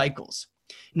different cycles.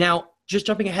 Now, just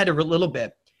jumping ahead a little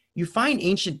bit, you find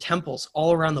ancient temples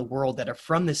all around the world that are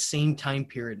from the same time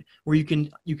period, where you can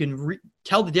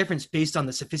tell the difference based on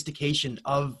the sophistication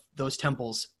of those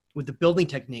temples with the building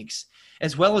techniques,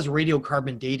 as well as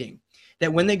radiocarbon dating.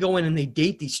 That when they go in and they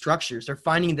date these structures, they're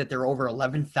finding that they're over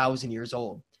 11,000 years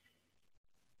old,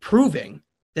 proving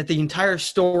that the entire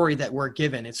story that we're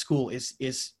given at school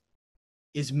is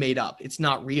made up. It's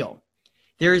not real.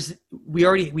 We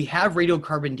have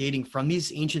radiocarbon dating from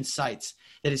these ancient sites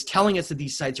that is telling us that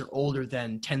these sites are older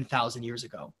than 10,000 years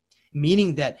ago,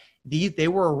 meaning that they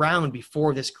were around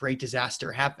before this great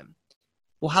disaster happened.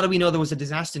 Well, how do we know there was a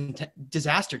disaster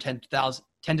 10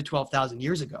 to 12,000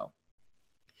 years ago?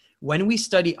 When we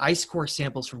study ice core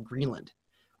samples from Greenland,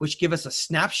 which give us a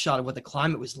snapshot of what the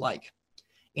climate was like,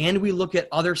 and we look at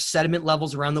other sediment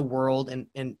levels around the world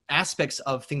and aspects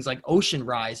of things like ocean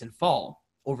rise and fall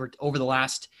over the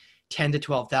last 10 to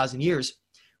 12,000 years,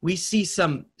 we see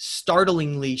some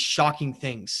startlingly shocking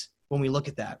things when we look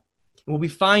at that. And what we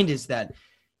find is that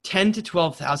 10 to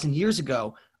 12,000 years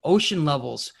ago, ocean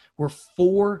levels were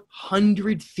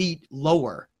 400 feet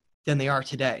lower than they are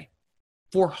today.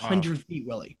 400 feet,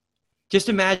 Willie. Just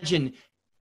imagine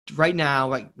right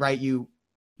now, you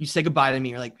say goodbye to me.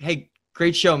 You're like, hey,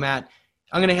 great show, Matt.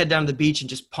 I'm going to head down to the beach and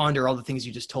just ponder all the things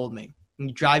you just told me. And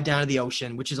you drive down to the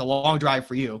ocean, which is a long drive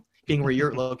for you, being where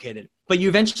you're located. But you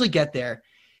eventually get there,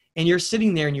 and you're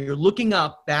sitting there, and you're looking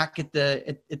up back at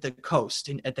the coast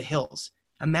and at the hills.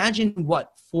 Imagine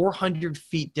what 400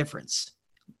 feet difference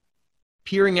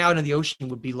peering out into the ocean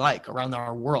would be like around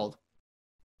our world.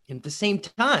 And at the same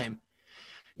time,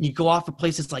 you go off of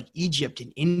places like Egypt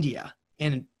and India,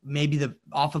 and maybe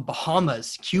off of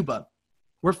Bahamas, Cuba.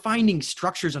 We're finding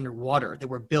structures underwater that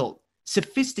were built,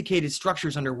 sophisticated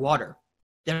structures underwater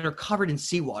that are covered in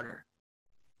seawater.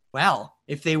 Well,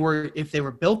 if they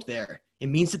were built there, it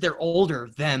means that they're older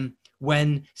than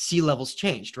when sea levels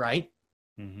changed, right?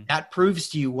 Mm-hmm. That proves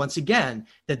to you once again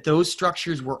that those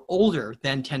structures were older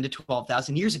than 10 to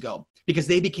 12,000 years ago because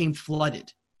they became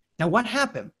flooded. Now, what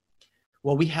happened?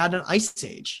 Well, we had an ice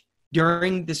age.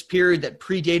 During this period that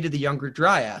predated the Younger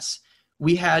Dryas,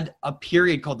 we had a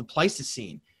period called the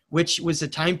Pleistocene, which was a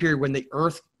time period when the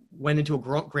Earth went into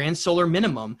a grand solar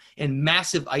minimum and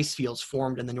massive ice fields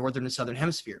formed in the northern and southern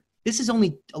hemisphere. This is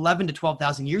only 11 to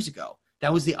 12,000 years ago.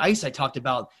 That was the ice I talked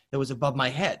about that was above my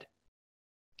head.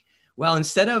 Well,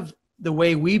 instead of the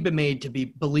way we've been made to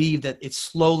believe that it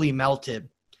slowly melted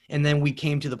and then we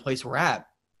came to the place we're at,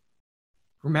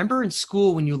 remember in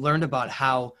school when you learned about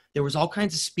how there was all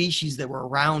kinds of species that were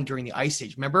around during the Ice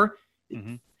Age? Remember?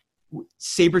 Mm-hmm.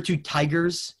 Saber-toothed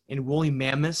tigers and woolly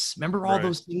mammoths. Remember all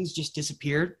those things just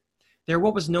disappeared? They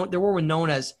were known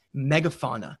as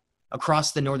megafauna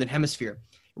across the northern hemisphere.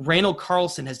 Randall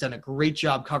Carlson has done a great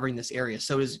job covering this area.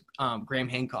 So does Graham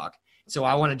Hancock. So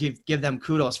I want to give them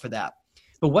kudos for that.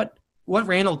 But what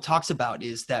Randall talks about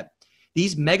is that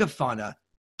these megafauna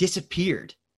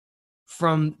disappeared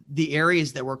from the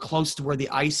areas that were close to where the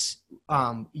ice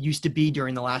used to be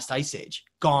during the last ice age.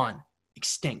 Gone,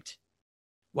 extinct,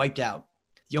 wiped out.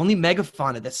 The only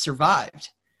megafauna that survived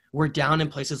were down in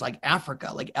places like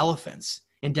Africa, like elephants,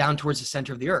 and down towards the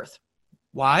center of the earth.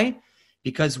 Why?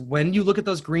 Because when you look at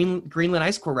those Greenland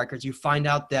ice core records, you find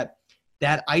out that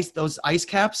those ice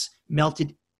caps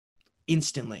melted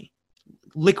instantly,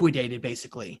 liquidated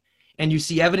basically. And you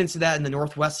see evidence of that in the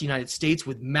Northwest United States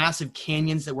with massive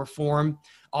canyons that were formed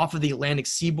off of the Atlantic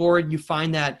seaboard. You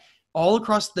find that all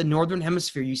across the northern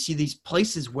hemisphere, you see these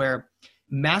places where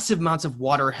massive amounts of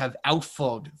water have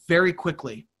outflowed very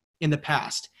quickly in the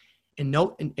past. And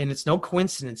it's no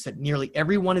coincidence that nearly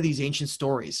every one of these ancient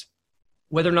stories,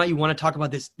 whether or not you want to talk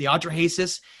about this, the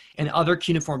Atrahasis and other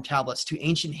cuneiform tablets, to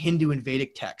ancient Hindu and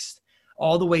Vedic texts,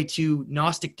 all the way to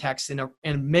Gnostic texts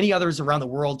and many others around the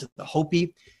world, to the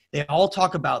Hopi, they all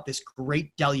talk about this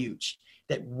great deluge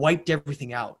that wiped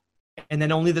everything out. And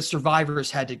then only the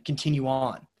survivors had to continue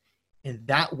on. And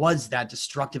that was that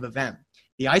destructive event.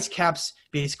 The ice caps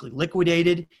basically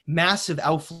liquidated, massive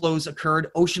outflows occurred,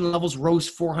 ocean levels rose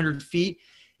 400 feet,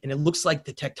 and it looks like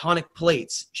the tectonic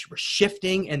plates were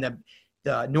shifting, and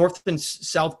the north and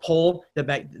south pole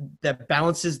that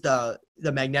balances the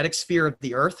magnetic sphere of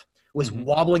the earth was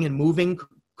wobbling and moving,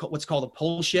 what's called a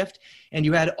pole shift. And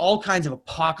you had all kinds of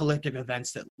apocalyptic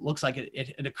events that looks like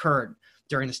it occurred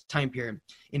during this time period.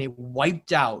 And it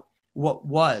wiped out what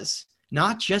was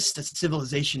not just a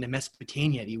civilization in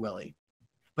Mesopotamia, Willie,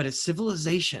 but a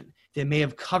civilization that may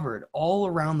have covered all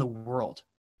around the world.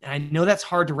 And I know that's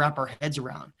hard to wrap our heads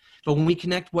around, but when we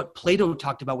connect what Plato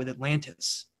talked about with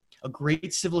Atlantis, a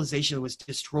great civilization that was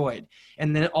destroyed,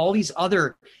 and then all these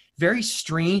other very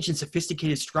strange and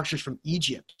sophisticated structures from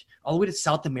Egypt, all the way to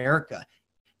South America,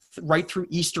 right through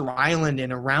Easter Island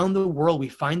and around the world, we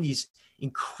find these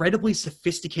incredibly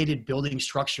sophisticated building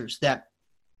structures that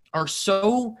are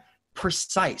so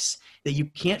precise that you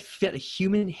can't fit a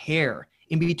human hair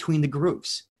in between the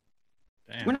grooves.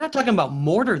 Damn. We're not talking about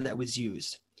mortar that was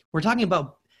used. We're talking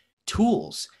about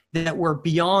tools, that were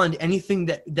beyond anything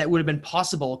that would have been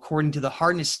possible according to the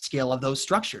hardness scale of those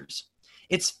structures.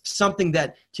 It's something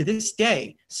that to this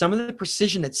day, some of the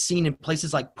precision that's seen in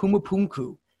places like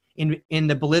Pumapunku in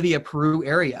the Bolivia, Peru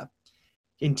area,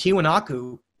 in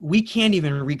Tiwanaku, we can't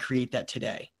even recreate that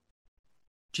today.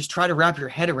 Just try to wrap your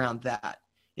head around that.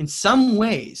 In some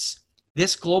ways,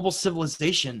 this global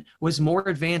civilization was more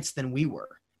advanced than we were,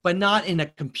 but not in a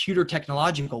computer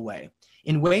technological way,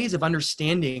 in ways of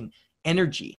understanding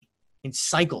energy and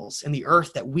cycles in the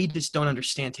earth that we just don't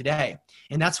understand today.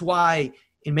 And that's why,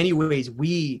 in many ways,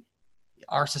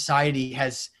 our society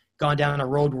has gone down a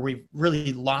road where we've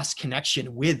really lost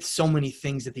connection with so many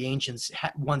things that the ancients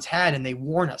once had, and they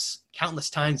warn us countless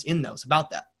times in those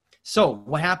about that. So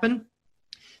what happened?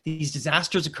 These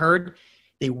disasters occurred.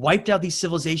 They wiped out these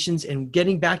civilizations, and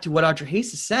getting back to what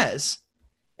Atrahasis says,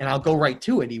 and I'll go right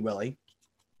to it, Willie.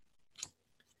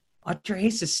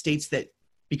 Atrahasis states that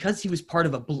because he was part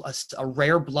of a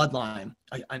rare bloodline,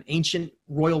 an ancient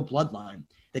royal bloodline,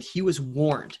 that he was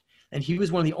warned, and he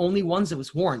was one of the only ones that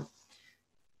was warned.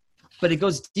 But it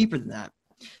goes deeper than that.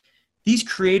 These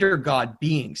creator God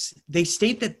beings, they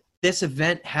state that this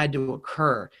event had to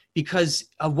occur because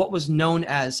of what was known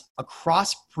as a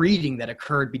crossbreeding that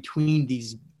occurred between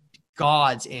these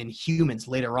gods and humans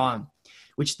later on,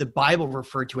 which the Bible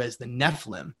referred to as the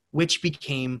Nephilim, which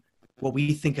became what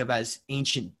we think of as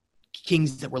ancient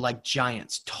kings that were like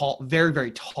giants, tall, very,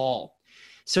 very tall.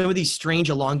 Some of these strange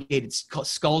elongated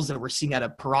skulls that we're seeing out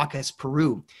of Paracas,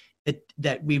 Peru,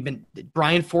 that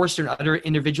Brian Forster and other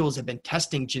individuals have been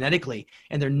testing genetically,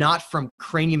 and they're not from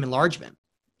cranium enlargement.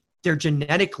 They're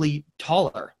genetically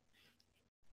taller.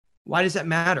 Why does that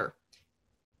matter?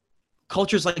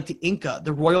 Cultures like the Inca,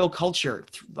 the royal culture,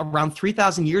 around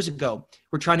 3,000 years ago,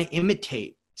 were trying to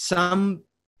imitate some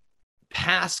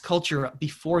past culture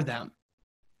before them.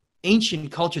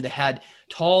 Ancient culture that had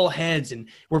tall heads and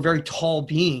were very tall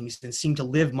beings and seemed to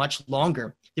live much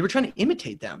longer. They were trying to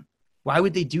imitate them. Why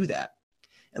would they do that?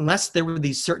 Unless there were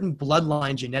these certain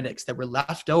bloodline genetics that were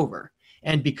left over.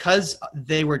 And because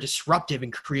they were disruptive in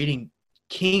creating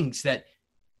kings that,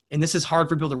 and this is hard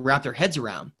for people to wrap their heads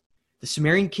around, the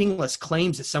Sumerian king list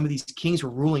claims that some of these kings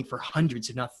were ruling for hundreds,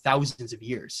 if not thousands of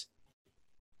years.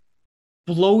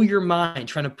 Blow your mind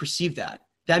trying to perceive that.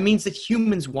 That means that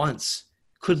humans once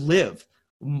could live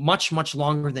much, much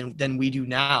longer than we do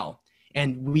now.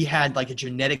 And we had like a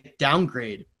genetic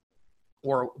downgrade,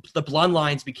 or the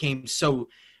bloodlines became so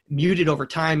muted over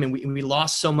time, and we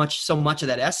lost so much of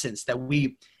that essence that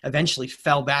we eventually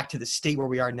fell back to the state where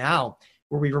we are now,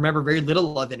 where we remember very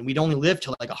little of it, and we'd only live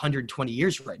till like 120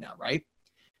 years right now, right?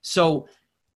 So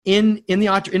in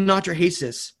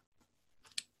Atrahasis,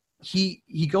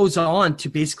 he goes on to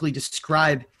basically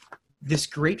describe this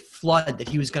great flood that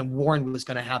he was going to warn was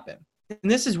going to happen. And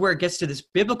this is where it gets to this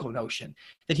biblical notion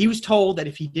that he was told that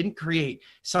if he didn't create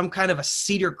some kind of a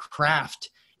cedar craft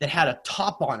that had a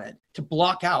top on it to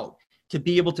block out, to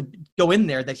be able to go in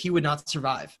there, that he would not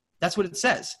survive. That's what it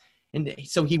says. And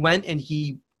so he went and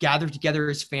he gathered together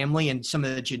his family and some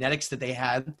of the genetics that they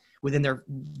had within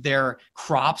their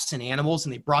crops and animals,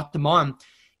 and they brought them on.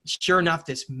 Sure enough,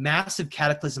 this massive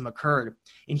cataclysm occurred,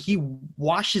 and he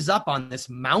washes up on this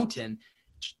mountain,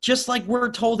 just like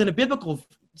we're told in a biblical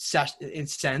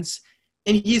sense.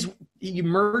 And he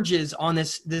emerges on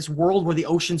this world where the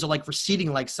oceans are like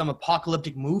receding, like some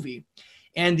apocalyptic movie.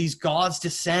 And these gods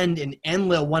descend, and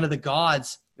Enlil, one of the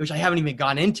gods, which I haven't even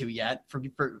gone into yet,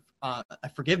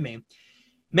 forgive me,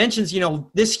 mentions,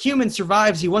 this human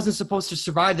survives. He wasn't supposed to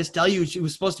survive this deluge. It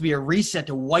was supposed to be a reset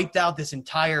to wipe out this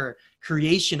entire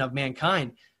creation of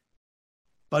mankind.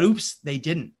 But oops, they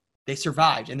didn't. They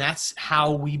survived. And that's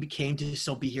how we became to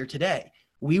still be here today.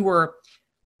 We were,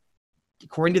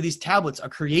 according to these tablets, a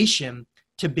creation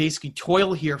to basically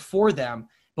toil here for them,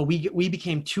 but we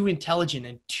became too intelligent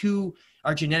and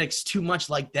our genetics too much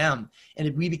like them,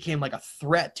 and we became like a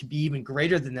threat to be even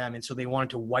greater than them, and so they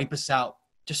wanted to wipe us out,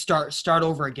 to start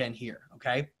over again here,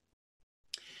 okay?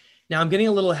 Now, I'm getting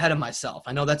a little ahead of myself.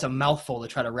 I know that's a mouthful to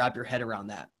try to wrap your head around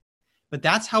that, but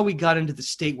that's how we got into the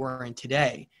state we're in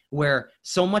today, where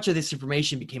so much of this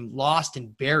information became lost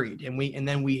and buried, and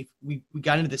then we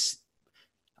got into this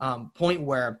point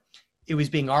where it was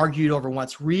being argued over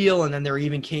what's real, and then there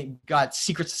even got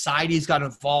secret societies got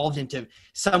involved into,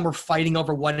 some were fighting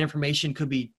over what information could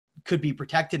be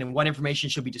protected and what information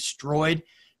should be destroyed.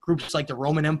 Groups like the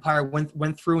Roman Empire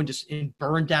went through and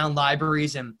burned down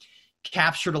libraries and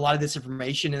captured a lot of this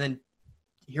information. And then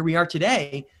here we are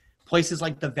today, places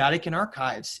like the Vatican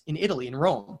Archives in Italy, in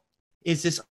Rome, is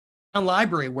this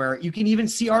library where you can even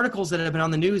see articles that have been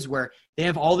on the news where they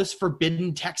have all this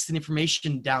forbidden text and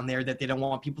information down there that they don't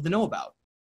want people to know about.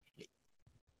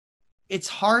 it's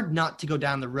hard not to go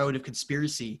down the road of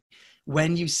conspiracy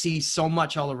when you see so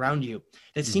much all around you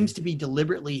that seems to be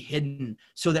deliberately hidden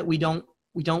so that we don't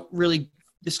really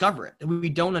discover it, that we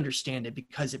don't understand it,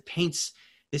 because it paints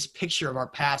this picture of our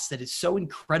past that is so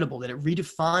incredible that it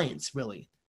redefines really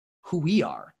who we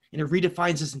are, and it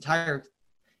redefines this entire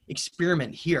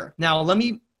experiment here. Now, let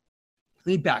me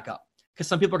back up, because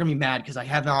some people are going to be mad because I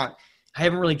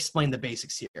haven't really explained the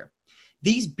basics here.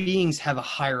 These beings have a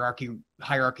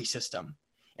hierarchy system,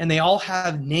 and they all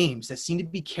have names that seem to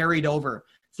be carried over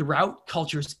throughout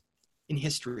cultures in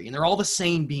history, and they're all the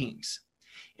same beings.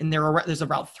 And there's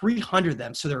about 300 of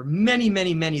them, so there are many,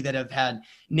 many, many that have had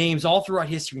names all throughout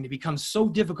history, and it becomes so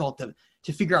difficult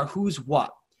to figure out who's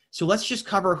what. So let's just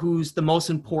cover who's the most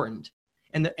important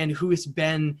and who has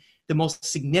been the most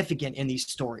significant in these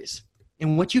stories.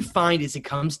 And what you find is it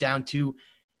comes down to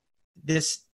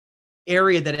this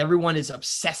area that everyone is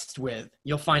obsessed with.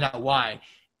 You'll find out why.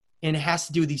 And it has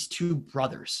to do with these two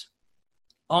brothers.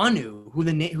 Anu, who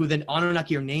the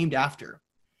Anunnaki are named after,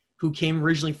 who came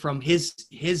originally from his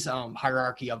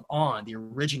hierarchy of On, the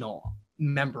original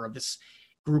member of this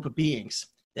group of beings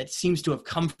that seems to have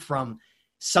come from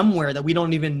somewhere that we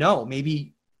don't even know.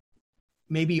 Maybe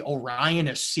Orion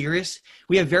or Sirius.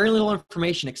 We have very little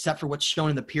information except for what's shown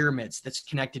in the pyramids that's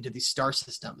connected to these star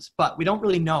systems. But we don't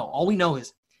really know. All we know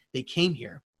is they came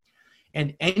here.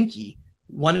 And Enki,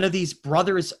 one of these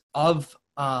brothers of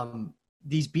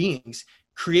these beings,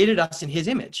 created us in his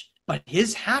image. But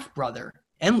his half-brother,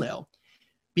 Enlil,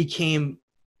 became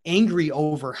angry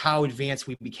over how advanced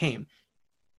we became,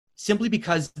 simply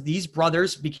because these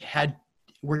brothers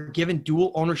were given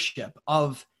dual ownership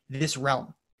of this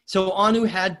realm. So Anu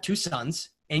had two sons,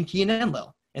 Enki and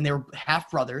Enlil, and they were half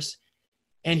brothers.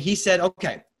 And he said,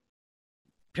 okay,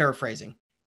 paraphrasing,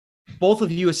 both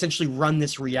of you essentially run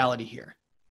this reality here.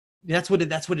 That's what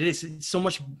it is. It's so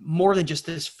much more than just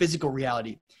this physical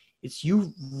reality. It's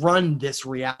you run this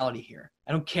reality here.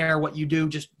 I don't care what you do,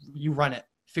 just you run it,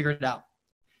 figure it out.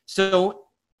 So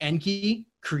Enki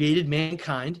created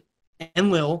mankind.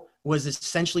 Enlil was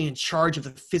essentially in charge of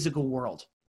the physical world.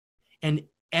 And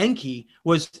Enki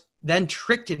was then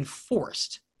tricked and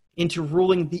forced into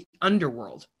ruling the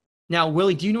underworld. Now,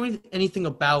 Willie, do you know anything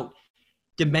about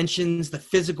dimensions, the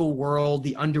physical world,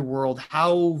 the underworld?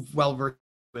 How well versed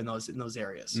in those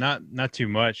areas? Not too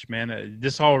much, man.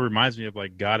 This all reminds me of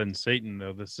like God and Satan,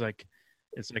 though. This is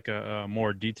it's like a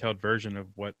more detailed version of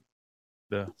what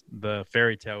the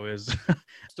fairy tale is.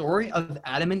 Story of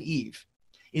Adam and Eve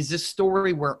is this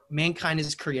story where mankind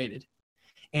is created,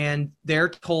 and they're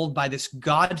told by this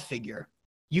God figure,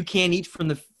 you can't eat from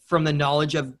the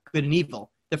knowledge of good and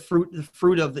evil, the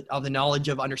fruit of the knowledge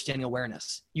of understanding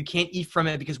awareness. You can't eat from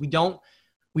it because we don't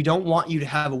want you to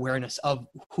have awareness of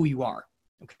who you are.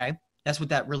 Okay, that's what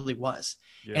that really was.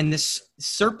 Yeah. And this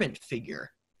serpent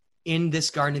figure in this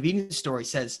Garden of Eden story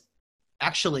says,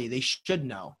 actually, they should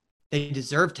know. They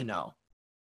deserve to know.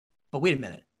 But wait a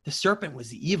minute, the serpent was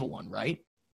the evil one, right?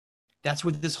 That's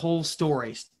where this whole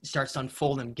story starts to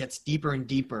unfold and gets deeper and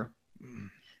deeper.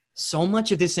 So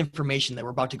much of this information that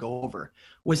we're about to go over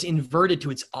was inverted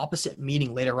to its opposite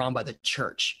meaning later on by the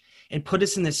church and put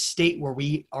us in this state where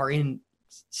we are in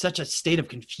such a state of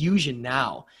confusion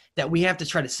now that we have to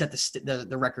try to set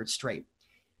the record straight.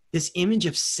 This image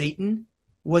of Satan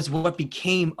was what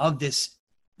became of this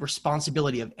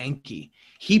responsibility of Enki.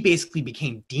 He basically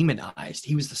became demonized.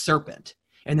 He was the serpent.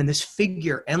 And then this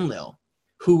figure, Enlil,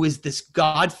 who is this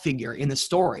God figure in the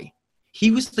story,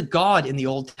 he was the God in the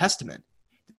Old Testament.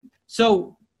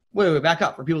 So, wait, back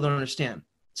up for people that don't understand.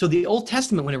 So the Old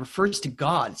Testament, when it refers to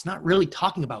God, it's not really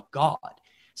talking about God.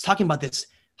 It's talking about this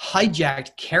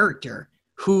hijacked character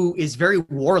who is very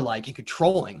warlike and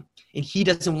controlling, and he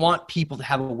doesn't want people to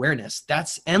have awareness.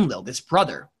 That's Enlil, this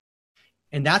brother.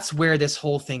 And that's where this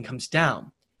whole thing comes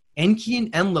down. Enki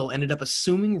and Enlil ended up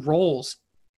assuming roles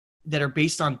that are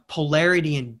based on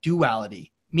polarity and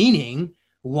duality, meaning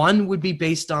one would be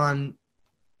based on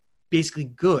basically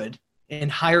good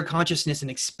and higher consciousness and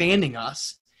expanding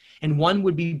us, and one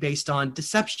would be based on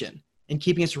deception and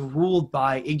keeping us ruled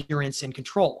by ignorance and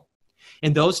control.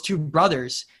 And those two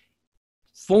brothers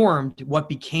formed what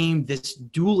became this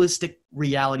dualistic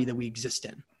reality that we exist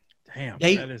in. Damn,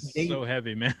 that is so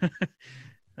heavy, man.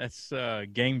 That's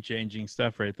game-changing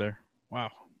stuff right there.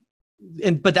 Wow.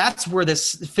 But that's where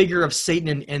this figure of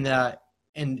Satan and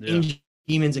angels,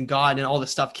 demons and God and all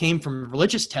this stuff came from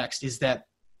religious text, is that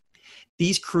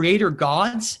these creator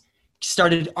gods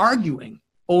started arguing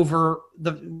over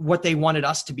what they wanted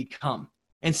us to become.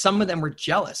 And some of them were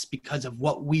jealous because of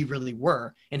what we really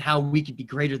were and how we could be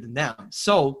greater than them.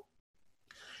 So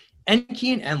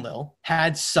Enki and Enlil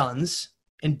had sons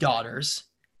and daughters,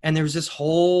 and there's this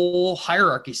whole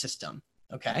hierarchy system.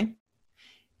 Okay.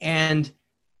 And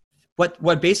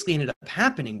what basically ended up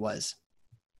happening was,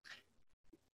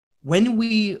 when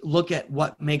we look at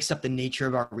what makes up the nature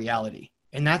of our reality,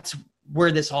 and that's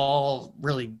where this all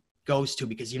really goes to,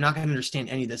 because you're not going to understand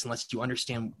any of this unless you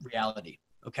understand reality.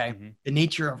 Okay. Mm-hmm. The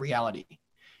nature of reality.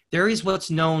 There is what's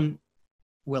known,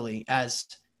 Willie, as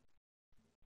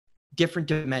different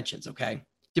dimensions. Okay.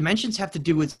 Dimensions have to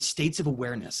do with states of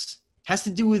awareness, has to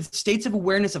do with states of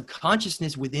awareness of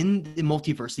consciousness within the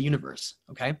multiverse, the universe.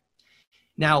 Okay.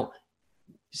 Now,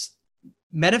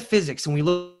 metaphysics, when we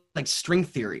look like string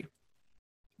theory,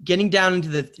 getting down into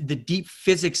the deep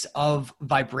physics of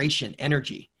vibration,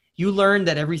 energy, you learn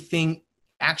that everything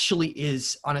actually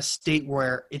is on a state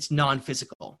where it's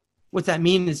non-physical. What that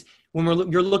means is, when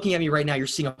you're looking at me right now, you're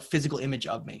seeing a physical image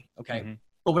of me. Okay. Mm-hmm.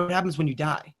 But what happens when you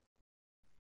die?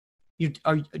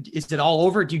 Is it all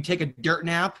over? Do you take a dirt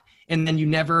nap and then you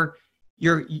never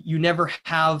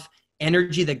have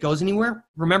energy that goes anywhere?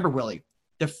 Remember, Willie,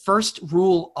 the first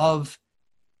rule of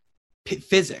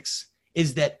physics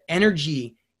is that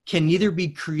energy can neither be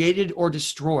created or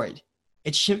destroyed.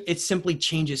 It simply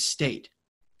changes state.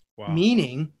 Wow.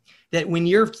 Meaning that when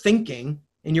you're thinking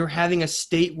and you're having a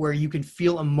state where you can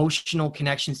feel emotional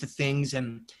connections to things,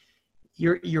 and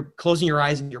you're closing your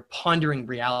eyes and you're pondering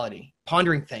reality,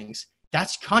 pondering things,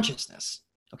 that's consciousness.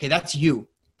 Okay, that's you.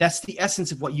 That's the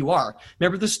essence of what you are.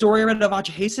 Remember the story I read of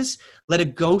Achahasis? Let a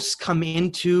ghost come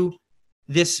into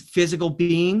this physical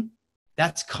being.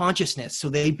 That's consciousness. So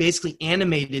they basically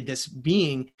animated this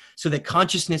being so that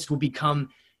consciousness would become,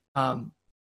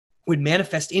 would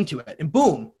manifest into it. And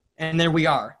boom, and there we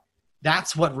are.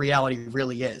 That's what reality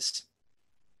really is.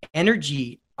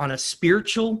 Energy on a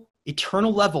spiritual,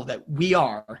 eternal level that we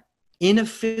are in a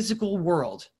physical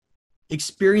world,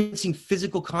 experiencing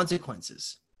physical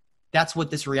consequences. That's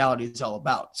what this reality is all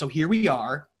about. So here we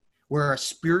are. We're a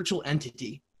spiritual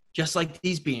entity, just like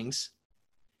these beings.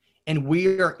 And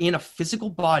we are in a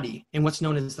physical body in what's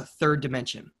known as the third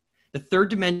dimension. The third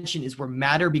dimension is where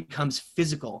matter becomes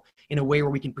physical in a way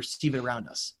where we can perceive it around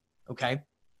us. Okay?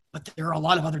 But there are a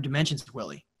lot of other dimensions,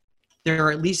 Willie. There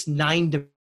are at least 9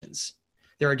 dimensions.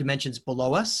 There are dimensions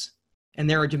below us, and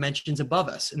there are dimensions above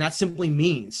us. And that simply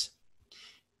means,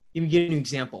 let me give you an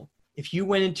example. If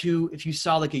you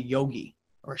saw like a yogi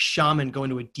or a shaman go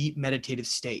into a deep meditative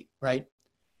state, right?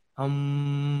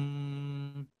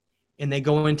 And they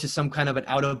go into some kind of an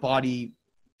out of body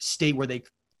state where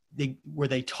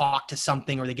they talk to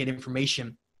something or they get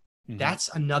information. Mm-hmm. That's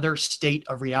another state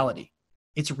of reality.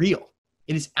 It's real.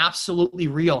 It is absolutely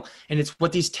real. And it's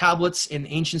what these tablets and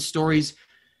ancient stories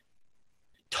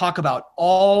talk about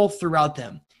all throughout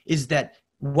them, is that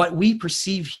what we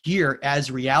perceive here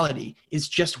as reality is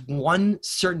just one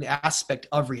certain aspect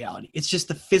of reality. It's just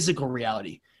the physical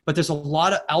reality. But there's a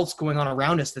lot else going on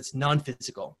around us that's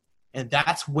non-physical. And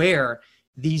that's where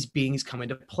these beings come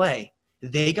into play.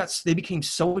 They became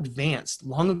so advanced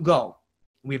long ago.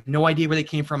 We have no idea where they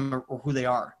came from or who they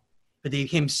are. But they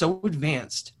became so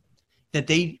advanced that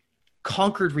they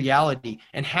conquered reality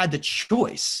and had the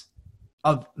choice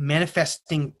of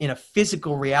manifesting in a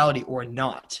physical reality or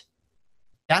not.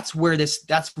 That's where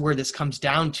this comes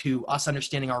down to us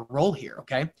understanding our role here,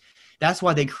 okay? That's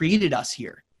why they created us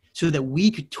here, so that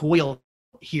we could toil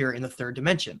here in the third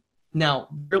dimension. Now,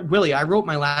 Willie, I wrote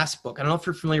my last book. I don't know if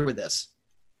you're familiar with this.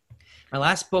 My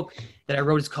last book that I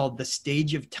wrote is called The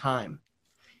Stage of Time,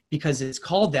 because it's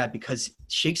called that because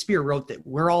Shakespeare wrote that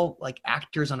we're all like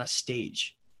actors on a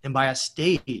stage. And by a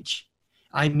stage,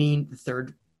 I mean the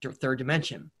third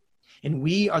dimension. And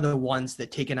we are the ones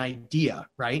that take an idea,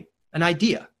 right? An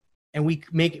idea, and we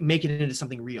make it into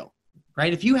something real,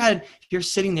 right? If you're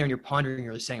sitting there and you're pondering,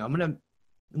 you're saying, I'm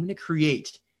gonna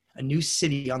create a new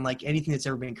city unlike anything that's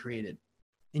ever been created,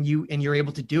 and you're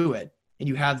able to do it, and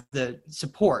you have the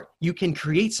support, you can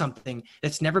create something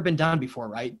that's never been done before,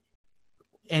 right?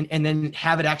 And then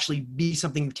have it actually be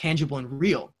something tangible and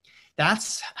real.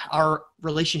 That's our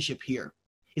relationship here,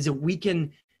 is that we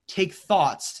can take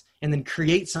thoughts and then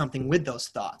create something with those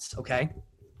thoughts, okay?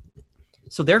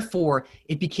 So therefore,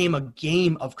 it became a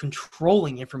game of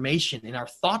controlling information in our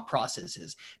thought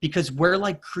processes, because we're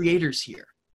like creators here,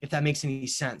 if that makes any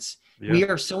sense. Yeah. We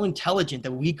are so intelligent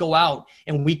that we go out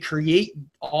and we create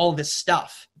all this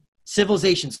stuff.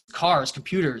 Civilizations, cars,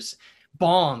 computers,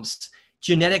 bombs,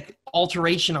 genetic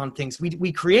alteration on things.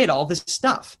 We create all this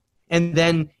stuff, and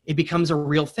then it becomes a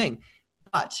real thing.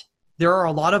 But there are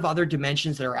a lot of other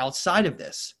dimensions that are outside of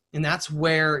this. And that's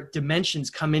where dimensions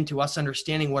come into us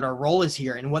understanding what our role is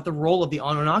here and what the role of the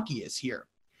Anunnaki is here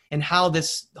and how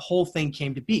this whole thing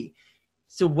came to be.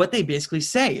 So what they basically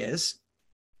say is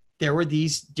there were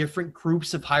these different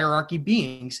groups of hierarchy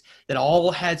beings that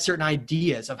all had certain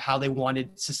ideas of how they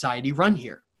wanted society run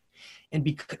here.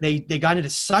 And they got into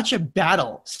such a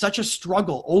battle, such a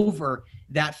struggle over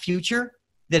that future,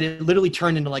 that it literally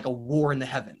turned into like a war in the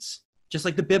heavens, just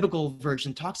like the biblical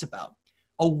version talks about.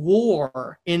 A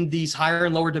war in these higher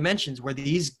and lower dimensions where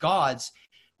these gods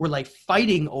were like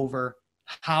fighting over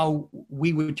how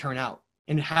we would turn out.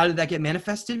 And how did that get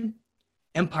manifested?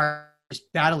 Empires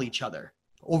battle each other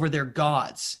over their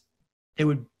gods. They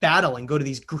would battle and go to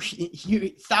these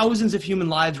thousands of human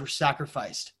lives were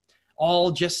sacrificed,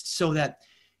 all just so that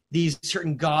these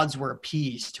certain gods were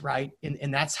appeased, right?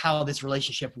 And that's how this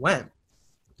relationship went.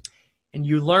 And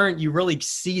you really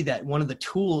see that one of the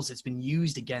tools that's been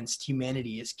used against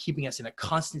humanity is keeping us in a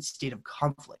constant state of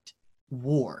conflict,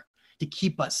 war, to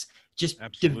keep us just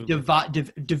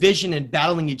division and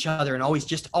battling each other and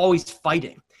always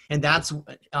fighting. And that's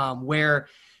where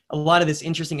a lot of this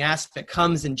interesting aspect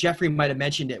comes. And Jeffrey might have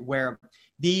mentioned it, where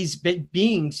these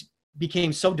beings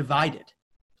became so divided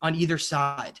on either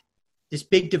side, this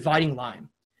big dividing line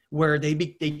where they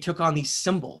took on these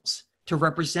symbols to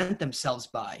represent themselves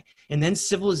by. And then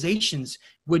civilizations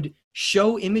would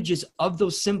show images of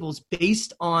those symbols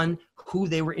based on who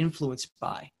they were influenced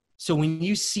by. So when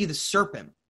you see the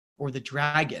serpent or the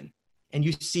dragon, and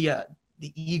you see the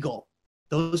eagle,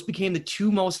 those became the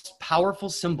two most powerful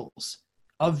symbols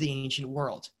of the ancient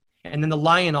world. And then the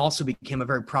lion also became a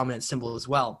very prominent symbol as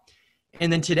well.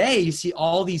 And then today you see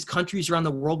all these countries around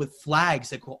the world with flags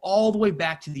that go all the way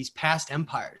back to these past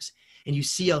empires. And you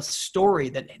see a story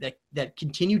that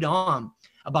continued on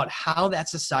about how that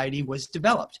society was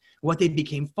developed, what they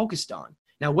became focused on.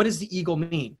 Now, what does the eagle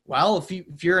mean? Well,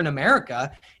 if you're in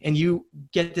America and you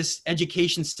get this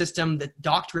education system, that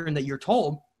doctrine that you're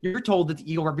told that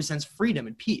the eagle represents freedom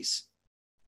and peace.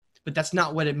 But that's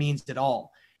not what it means at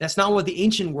all. That's not what the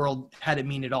ancient world had it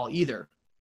mean at all either.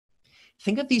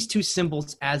 Think of these two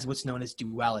symbols as what's known as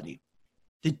duality,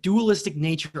 the dualistic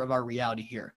nature of our reality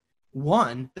here.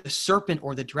 One, the serpent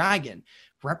or the dragon,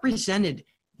 represented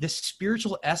the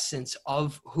spiritual essence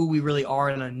of who we really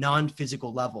are on a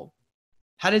non-physical level.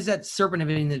 How does that serpent have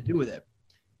anything to do with it?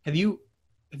 Have you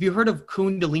heard of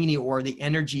Kundalini, or the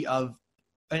energy of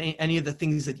any of the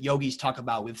things that yogis talk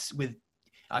about with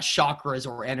chakras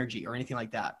or energy or anything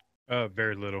like that?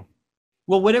 Very little.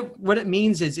 Well, what it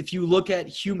means is, if you look at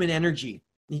human energy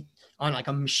on like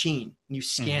a machine and you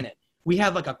scan it, we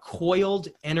have like a coiled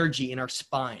energy in our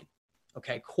spine.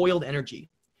 Okay, coiled energy.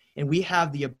 And we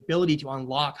have the ability to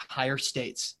unlock higher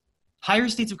states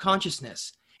of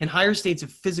consciousness and higher states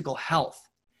of physical health.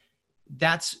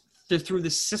 That's through the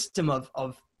system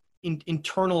of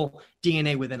internal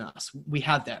DNA within us. We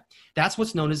have that. That's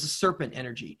what's known as the serpent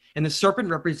energy. And the serpent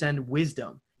represented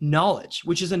wisdom, knowledge,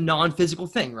 which is a non-physical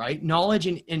thing, right? Knowledge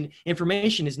and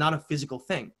information is not a physical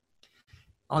thing.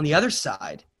 On the other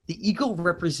side, the eagle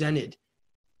represented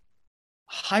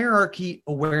hierarchy,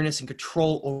 awareness, and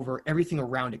control over everything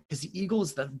around it, because the eagle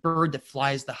is the bird that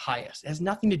flies the highest. It has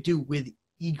nothing to do with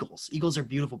eagles. Eagles are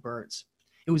beautiful birds.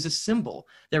 It was a symbol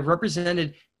that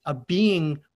represented a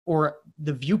being, or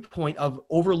the viewpoint of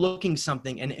overlooking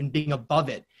something and being above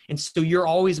it. And so you're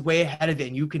always way ahead of it,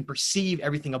 and you can perceive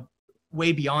everything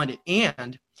way beyond it.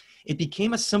 And it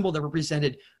became a symbol that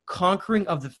represented conquering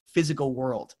of the physical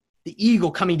world. The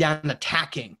eagle coming down and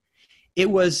attacking. It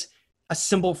was a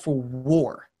symbol for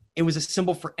war. It was a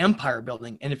symbol for empire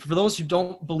building. And for those who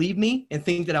don't believe me and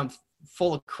think that I'm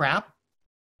full of crap,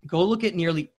 go look at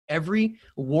nearly every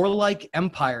warlike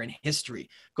empire in history.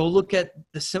 Go look at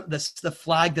the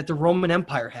flag that the Roman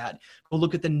Empire had. Go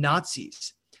look at the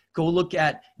Nazis. Go look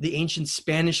at the ancient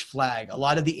Spanish flag, a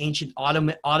lot of the ancient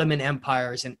Ottoman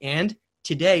empires, and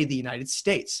today the United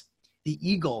States. The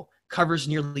eagle covers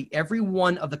nearly every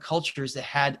one of the cultures that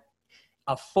had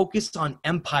a focus on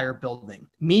empire building,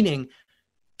 meaning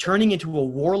turning into a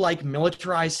warlike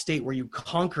militarized state where you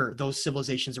conquer those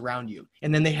civilizations around you.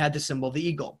 And then they had the symbol of the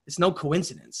eagle. It's no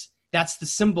coincidence. That's the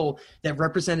symbol that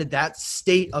represented that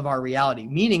state of our reality,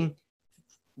 meaning,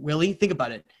 Willie, think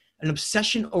about it, an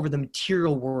obsession over the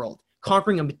material world,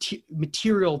 conquering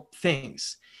material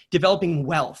things, developing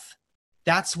wealth.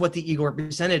 That's what the eagle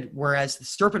represented, whereas the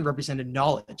serpent represented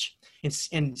knowledge and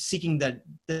seeking the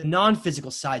non-physical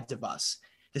sides of us,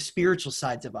 the spiritual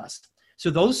sides of us.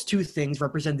 So those two things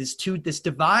represent this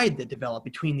divide that developed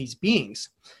between these beings,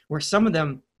 where some of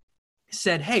them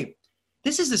said, hey,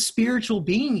 this is a spiritual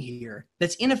being here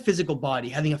that's in a physical body,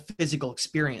 having a physical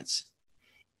experience.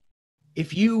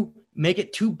 If you make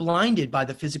it too blinded by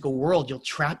the physical world, you'll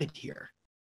trap it here,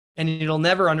 and it'll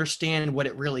never understand what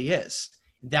it really is.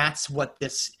 That's what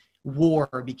this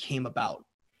war became about.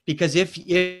 Because if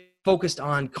focused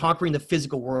on conquering the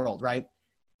physical world, right?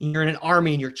 You're in an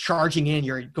army and you're charging in,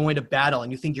 you're going to battle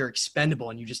and you think you're expendable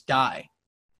and you just die.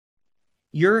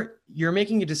 You're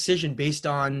making a decision based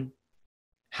on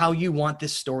how you want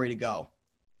this story to go.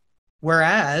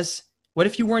 Whereas, what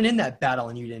if you weren't in that battle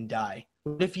and you didn't die?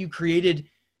 What if you created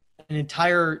an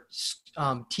entire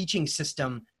teaching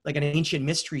system, like an ancient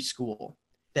mystery school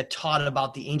that taught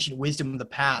about the ancient wisdom of the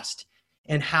past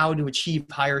and how to achieve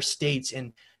higher states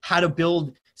and how to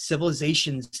build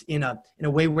civilizations in a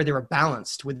way where they were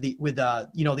balanced with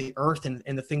the earth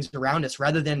and the things around us,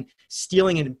 rather than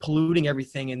stealing and polluting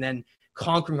everything and then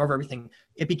conquering over everything.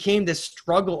 It became this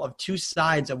struggle of two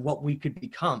sides of what we could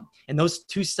become. And those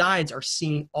two sides are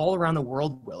seen all around the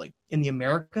world, Willie. In the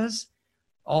Americas,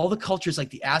 all the cultures like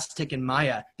the Aztec and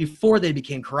Maya, before they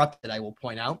became corrupted, I will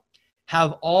point out,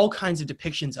 have all kinds of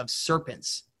depictions of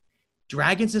serpents,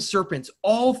 dragons and serpents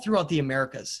all throughout the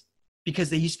Americas, because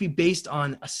they used to be based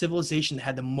on a civilization that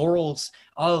had the morals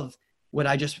of what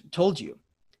I just told you.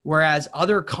 Whereas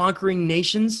other conquering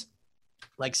nations,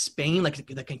 like Spain, like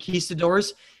the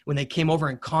conquistadors, when they came over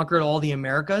and conquered all the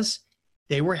Americas,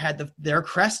 their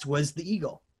crest was the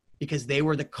eagle, because they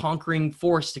were the conquering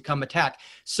force to come attack.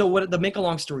 So to make a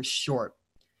long story short,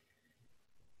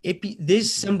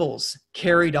 these symbols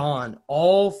carried on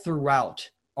all throughout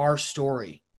our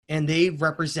story, and they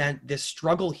represent this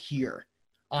struggle here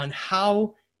on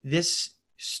how this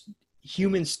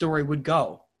human story would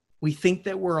go. We think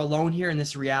that we're alone here in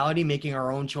this reality, making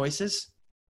our own choices.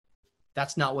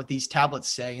 That's not what these tablets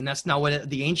say, and that's not what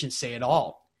the ancients say at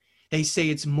all. They say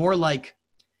it's more like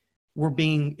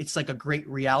it's like a great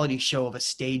reality show of a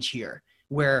stage here,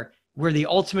 where we're the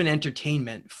ultimate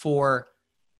entertainment for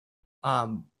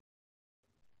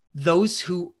those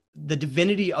who, the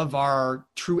divinity of our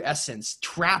true essence,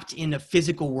 trapped in a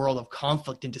physical world of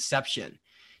conflict and deception,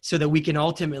 so that we can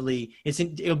ultimately, it's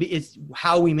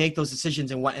how we make those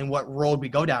decisions and what road we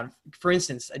go down. For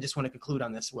instance, I just want to conclude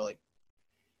on this, Willie.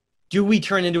 Do we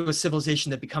turn into a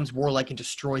civilization that becomes warlike and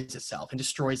destroys itself and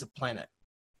destroys the planet?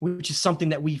 Which is something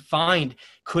that we find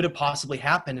could have possibly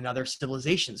happened in other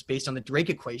civilizations based on the Drake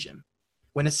equation.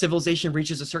 When a civilization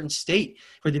reaches a certain state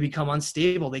where they become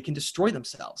unstable, they can destroy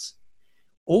themselves.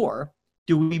 Or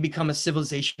do we become a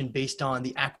civilization based on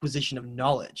the acquisition of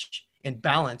knowledge and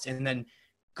balance, and then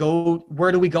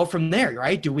where do we go from there,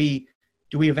 right? Do we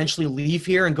eventually leave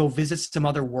here and go visit some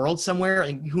other world somewhere?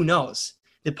 And who knows?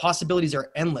 The possibilities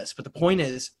are endless. But the point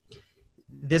is,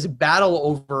 there's a battle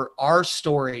over our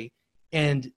story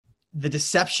and the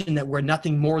deception that we're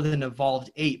nothing more than an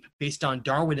evolved ape based on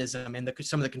Darwinism and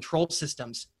some of the control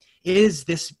systems. Is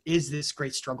this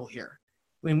great struggle here?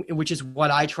 Which is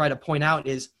what I try to point out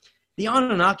is the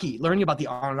Anunnaki. Learning about the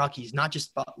Anunnaki is not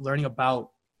just about learning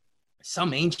about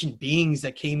some ancient beings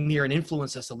that came here and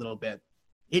influenced us a little bit.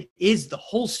 It is the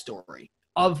whole story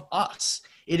of us.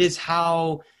 It is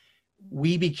how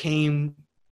we became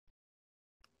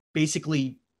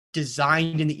basically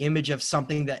designed in the image of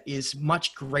something that is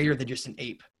much greater than just an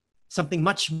ape, something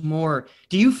much more.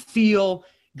 Do you feel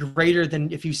greater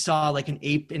than if you saw like an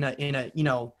ape in a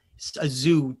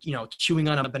zoo, chewing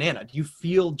on a banana? Do you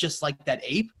feel just like that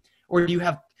ape, or do you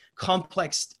have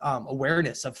complex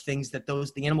awareness of things that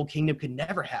the animal kingdom could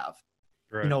never have?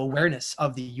 Right. Awareness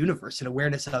of the universe and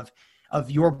awareness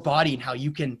of your body and how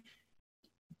you can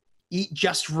eat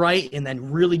just right and then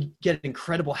really get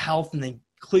incredible health and then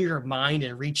clear your mind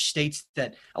and reach states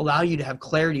that allow you to have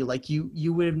clarity like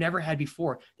you would have never had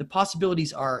before. The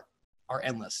possibilities are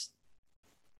endless.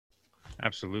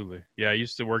 Absolutely. Yeah, I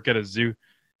used to work at a zoo,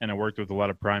 and I worked with a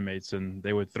lot of primates, and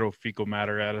they would throw fecal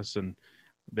matter at us, and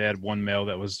they had one male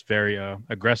that was very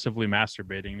aggressively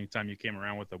masturbating anytime you came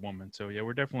around with a woman. So yeah,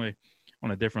 we're definitely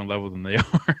on a different level than they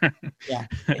are. Yeah.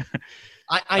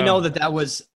 I know that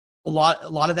was a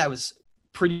lot of that was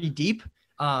pretty deep,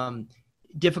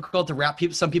 difficult to wrap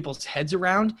some people's heads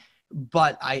around,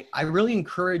 but I really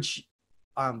encourage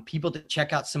people to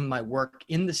check out some of my work.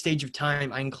 In the Stage of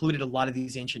Time, I included a lot of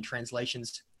these ancient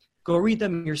translations. Go read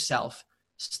them yourself.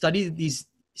 Study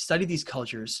these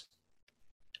cultures.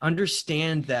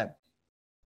 Understand that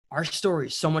our story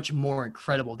is so much more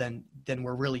incredible than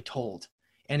we're really told,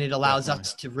 and it allows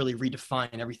us to really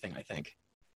redefine everything, I think.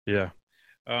 Yeah.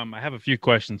 I have a few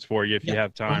questions for you if you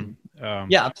have time.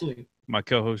 Yeah, absolutely. My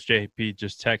co-host JP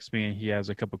just texted me, and he has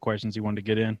a couple questions he wanted to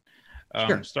get in.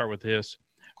 Sure. Start with this.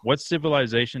 What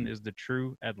civilization is the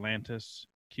true Atlantis,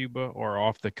 Cuba, or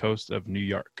off the coast of New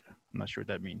York? I'm not sure what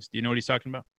that means. Do you know what he's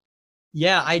talking about?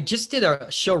 Yeah, I just did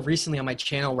a show recently on my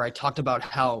channel where I talked about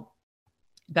how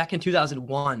back in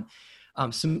 2001,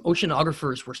 some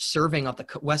oceanographers were surveying off the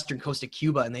western coast of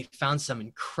Cuba, and they found some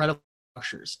incredible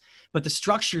structures, but the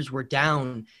structures were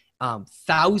down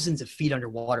thousands of feet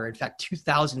underwater. In fact,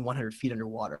 2,100 feet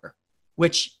underwater,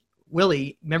 which,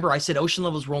 Willie, remember I said ocean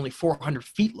levels were only 400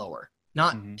 feet lower,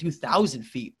 not 2,000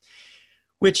 feet,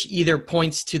 which either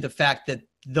points to the fact that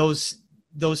those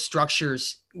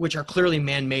structures, which are clearly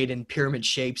man-made in pyramid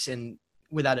shapes and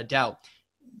without a doubt,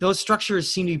 those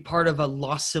structures seem to be part of a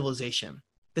lost civilization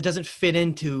that doesn't fit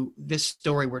into this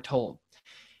story we're told.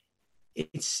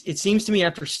 It seems to me,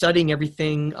 after studying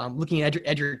everything, looking at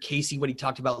Edgar Cayce, what he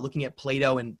talked about, looking at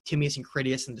Plato and Timaeus and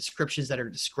Critias and descriptions that are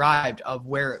described of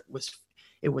where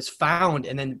it was found,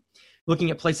 and then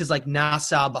looking at places like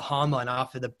Nassau, Bahama, and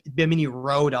off of the Bimini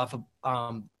Road off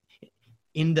of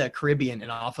in the Caribbean,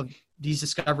 and off of these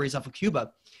discoveries off of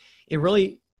Cuba, it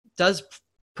really does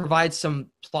provide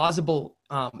some plausible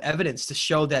evidence to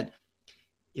show that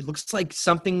it looks like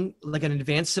something like an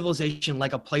advanced civilization,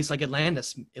 like a place like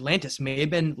Atlantis may have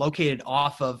been located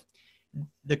off of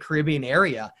the Caribbean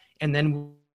area and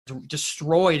then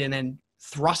destroyed and then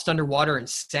thrust underwater and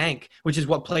sank, which is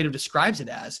what Plato describes it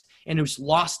as. And it was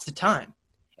lost to time.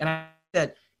 And I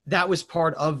think that was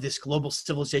part of this global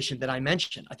civilization that I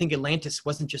mentioned. I think Atlantis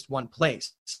wasn't just one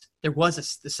place. There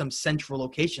was some central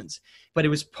locations, but it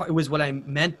was what I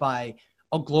meant by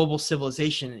a global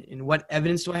civilization. And what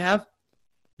evidence do I have?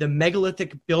 The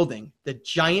megalithic building, the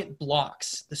giant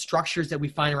blocks, the structures that we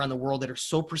find around the world that are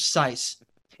so precise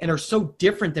and are so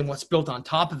different than what's built on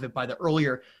top of it by the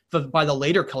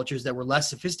later cultures that were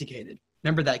less sophisticated.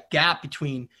 Remember that gap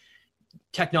between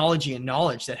technology and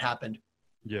knowledge that happened?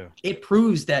 Yeah. It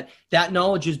proves that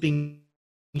knowledge is being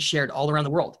shared all around the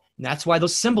world. And that's why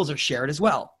those symbols are shared as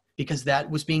well, because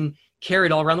that was being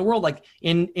carried all around the world. Like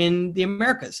in the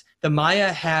Americas, the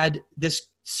Maya had this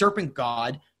serpent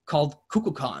god called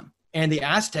Kukulkan, and the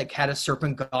Aztec had a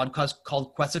serpent god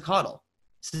called Quetzalcoatl.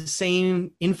 It's the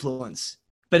same influence.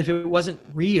 But if it wasn't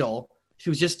real, if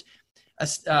it was just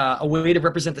a way to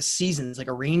represent the seasons, like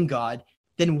a rain god,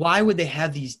 then why would they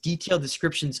have these detailed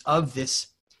descriptions of this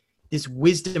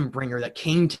wisdom bringer that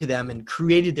came to them and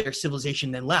created their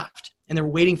civilization, then left, and they're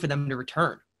waiting for them to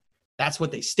return? That's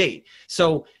what they state.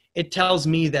 So it tells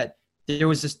me that there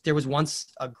was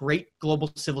once a great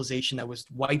global civilization that was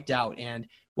wiped out, and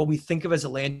what we think of as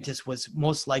Atlantis was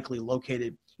most likely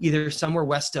located either somewhere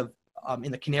west of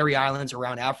in the Canary Islands,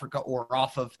 around Africa, or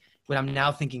off of what I'm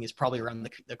now thinking is probably around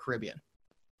the Caribbean.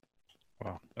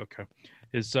 Wow. Okay.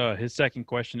 His second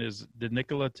question is: did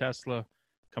Nikola Tesla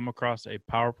come across a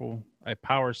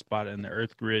power spot in the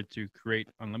Earth grid to create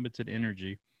unlimited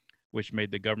energy, which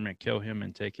made the government kill him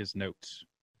and take his notes?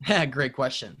 Great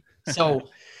question. So,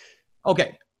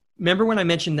 okay. Remember when I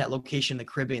mentioned that location in the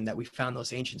Caribbean that we found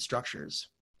those ancient structures?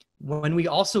 When we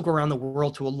also go around the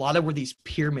world to a lot of where these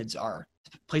pyramids are,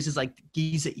 places like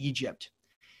Giza, Egypt,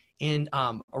 and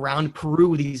around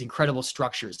Peru, these incredible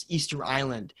structures, Easter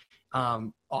Island,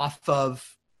 off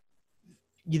of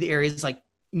the areas like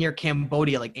near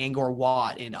Cambodia, like Angkor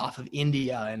Wat, and off of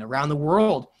India and around the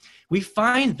world, we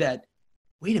find that,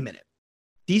 wait a minute,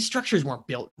 these structures weren't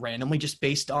built randomly just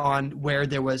based on where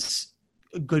there was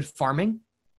good farming.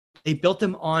 They built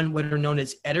them on what are known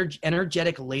as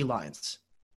energetic ley lines.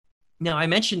 Now, I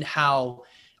mentioned how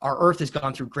our Earth has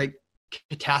gone through great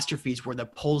catastrophes where the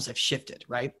poles have shifted,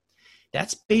 right?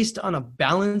 That's based on a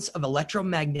balance of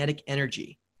electromagnetic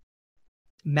energy.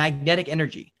 Magnetic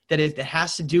energy that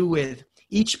has to do with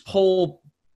each pole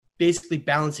basically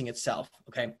balancing itself,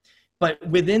 okay? But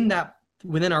within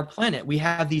our planet, we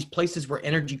have these places where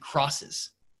energy crosses,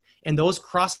 and those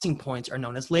crossing points are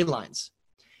known as ley lines.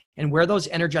 And where those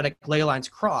energetic ley lines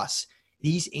cross,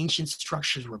 these ancient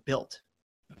structures were built,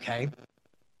 okay?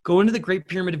 Go into the Great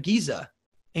Pyramid of Giza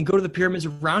and go to the pyramids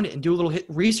around it and do a little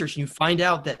research, and you find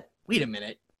out that, wait a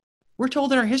minute, we're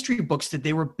told in our history books that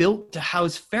they were built to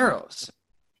house pharaohs.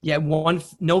 Yet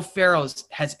no pharaohs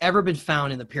has ever been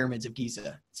found in the pyramids of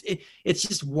Giza. It's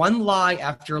just one lie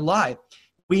after a lie.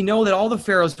 We know that all the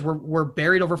pharaohs were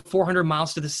buried over 400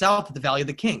 miles to the south at the Valley of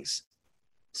the Kings.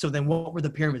 So then what were the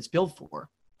pyramids built for?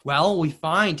 Well, we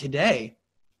find today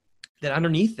that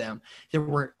underneath them, there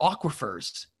were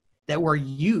aquifers that were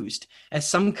used as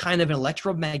some kind of an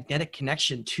electromagnetic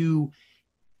connection to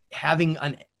having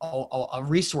a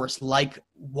resource like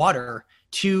water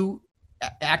to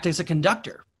act as a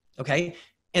conductor, okay?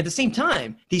 At the same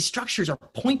time, these structures are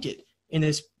pointed in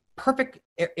this perfect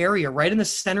area right in the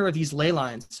center of these ley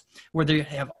lines where they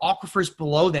have aquifers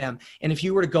below them. And if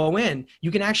you were to go in,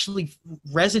 you can actually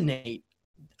resonate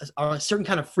a certain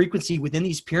kind of frequency within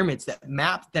these pyramids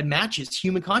that matches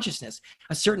human consciousness,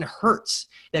 a certain hertz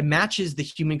that matches the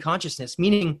human consciousness,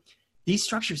 meaning these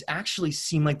structures actually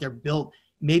seem like they're built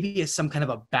maybe as some kind of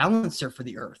a balancer for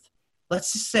the earth.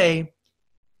 let's just say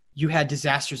you had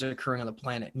disasters occurring on the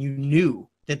planet and you knew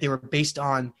that they were based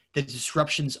on the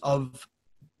disruptions of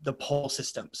the pole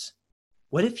systems.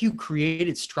 What if you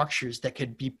created structures that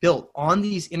could be built on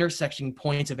these intersecting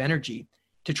points of energy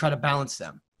to try to balance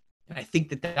them? And I think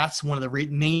that that's one of the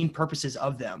main purposes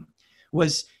of them,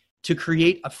 was to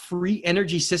create a free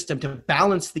energy system to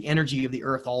balance the energy of the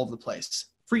earth all over the place.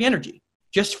 Free energy,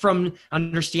 just from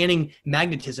understanding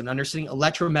magnetism, understanding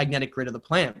electromagnetic grid of the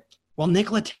planet. Well,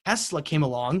 Nikola Tesla came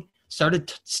along,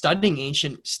 started studying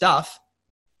ancient stuff,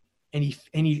 and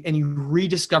he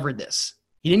rediscovered this.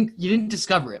 You didn't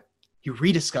discover it. He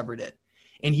rediscovered it.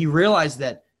 And he realized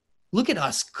that, look at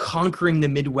us conquering the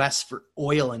Midwest for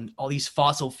oil and all these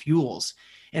fossil fuels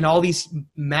and all these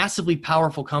massively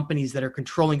powerful companies that are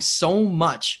controlling so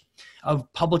much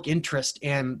of public interest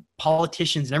and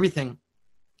politicians and everything.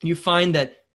 And you find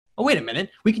that, oh, wait a minute,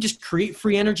 we can just create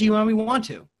free energy when we want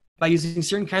to by using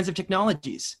certain kinds of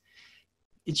technologies.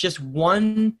 It's just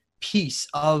one piece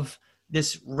of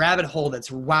this rabbit hole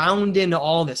that's wound into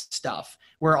all this stuff,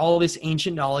 where all this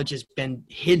ancient knowledge has been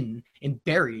hidden and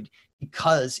buried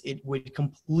because it would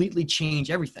completely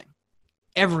change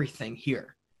everything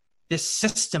here. This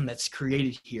system that's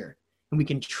created here. And we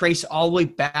can trace all the way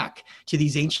back to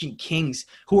these ancient kings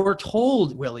who are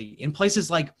told, Willie, in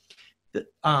places like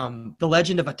the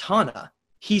legend of Etana,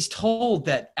 he's told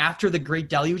that after the great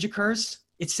deluge occurs,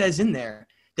 it says in there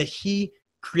that he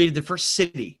created the first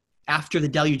city after the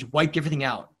deluge wiped everything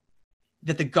out.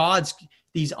 That the gods,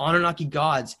 these Anunnaki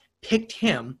gods, picked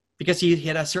him because he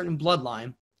had a certain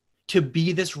bloodline to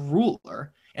be this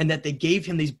ruler, and that they gave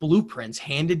him these blueprints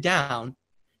handed down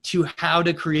to how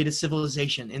to create a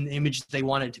civilization in the image they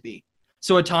wanted to be.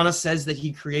 So Etana says that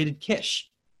he created Kish,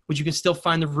 which you can still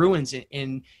find the ruins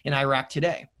in Iraq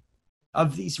today,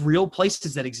 of these real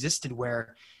places that existed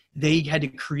where they had to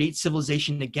create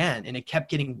civilization again, and it kept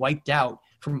getting wiped out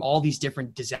from all these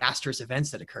different disastrous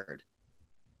events that occurred.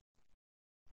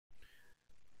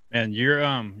 And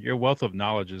your wealth of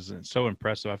knowledge is so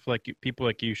impressive. I feel like people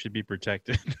like you should be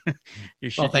protected.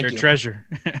 You're a treasure.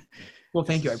 Well,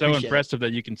 thank you. I so appreciate impressive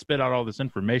that you can spit out all this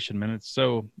information, man. It's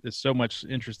so much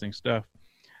interesting stuff.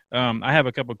 I have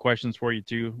a couple of questions for you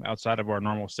too, outside of our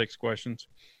normal 6 questions.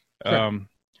 Sure.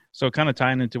 So kind of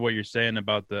tying into what you're saying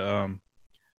about the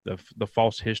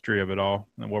false history of it all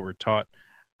and what we're taught.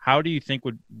 How do you think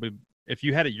would, if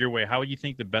you had it your way, how would you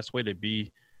think the best way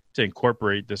to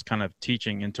incorporate this kind of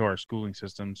teaching into our schooling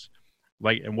systems?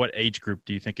 Like, in what age group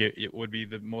do you think it would be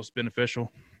the most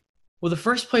beneficial? Well, the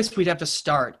first place we'd have to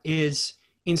start is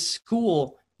in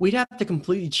school. We'd have to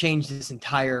completely change this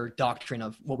entire doctrine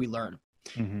of what we learn.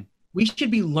 Mm-hmm. We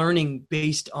should be learning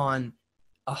based on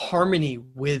a harmony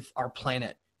with our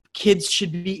planet. Kids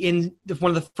should be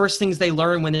one of the first things they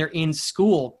learn when they're in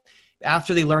school,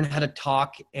 after they learn how to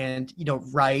talk and,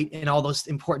 write and all those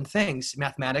important things,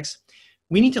 mathematics.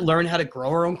 We need to learn how to grow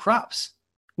our own crops.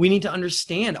 We need to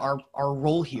understand our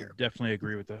role here. Definitely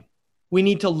agree with that. We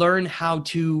need to learn how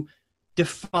to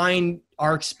define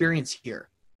our experience here.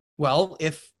 Well,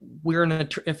 if we're in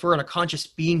a conscious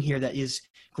being here that is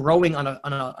growing on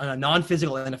a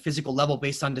non-physical and a physical level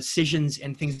based on decisions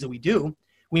and things that we do,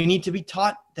 we need to be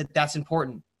taught that that's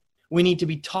important. We need to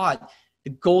be taught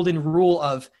the golden rule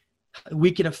of we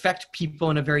can affect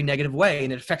people in a very negative way,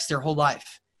 and it affects their whole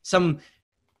life. Some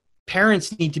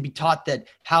parents need to be taught that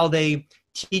how they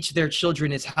teach their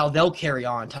children is how they'll carry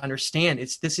on, to understand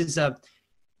this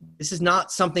is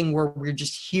not something where we're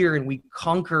just here and we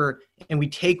conquer and we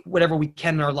take whatever we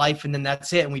can in our life and then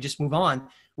that's it and we just move on.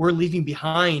 We're leaving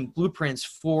behind blueprints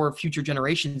for future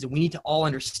generations, and we need to all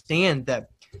understand that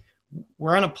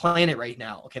we're on a planet right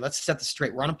now. Okay, let's set this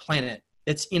straight. We're on a planet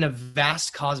that's in a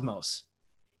vast cosmos,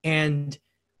 and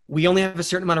we only have a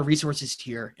certain amount of resources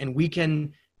here, and we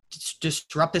can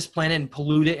disrupt this planet and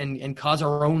pollute it and cause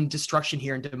our own destruction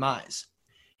here and demise.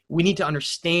 We need to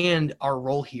understand our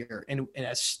role here and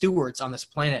as stewards on this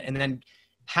planet, and then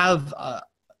have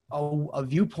a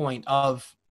viewpoint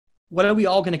of what are we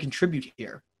all going to contribute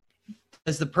here?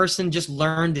 Does the person just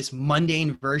learn this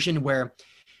mundane version where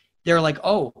they're like,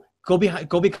 oh, go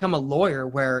become a lawyer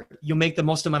where you make the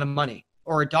most amount of money,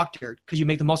 or a doctor because you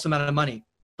make the most amount of money?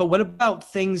 But what about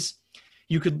things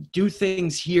you could do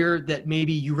things here that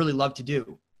maybe you really love to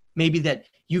do, maybe that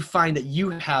you find that you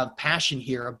have passion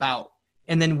here about?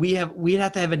 And then we'd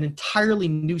have to have an entirely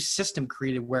new system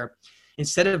created where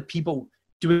instead of people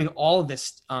doing all of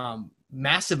this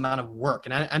massive amount of work,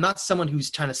 and I'm not someone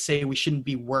who's trying to say we shouldn't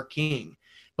be working,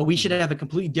 but we should have a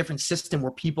completely different system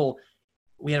where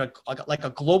we have like a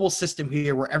global system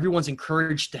here where everyone's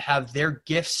encouraged to have their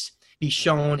gifts be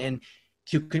shown, and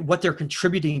what they're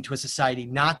contributing to a society,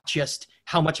 not just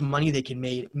how much money they can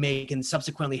make and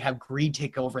subsequently have greed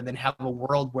take over, and then have a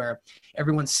world where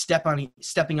everyone's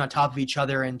stepping on top of each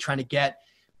other and trying to get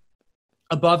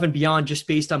above and beyond just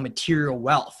based on material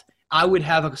wealth. I would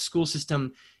have a school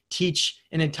system teach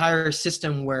an entire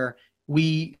system where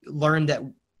we learn that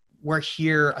we're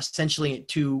here essentially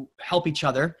to help each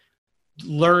other,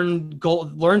 learn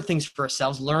things for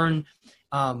ourselves, learn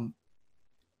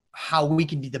how we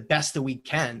can be the best that we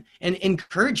can, and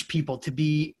encourage people to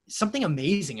be something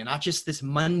amazing and not just this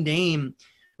mundane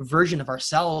version of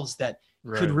ourselves that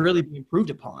could really be improved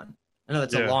upon. I know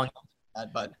that's a long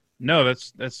answer, but no,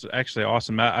 that's actually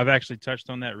awesome. I've actually touched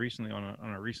on that recently on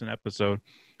a recent episode.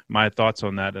 My thoughts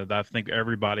on that. I think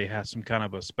everybody has some kind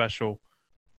of a special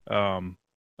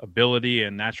ability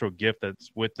and natural gift that's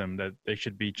with them, that they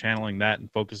should be channeling that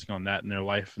and focusing on that in their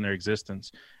life and their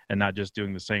existence, and not just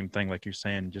doing the same thing, like you're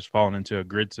saying, just falling into a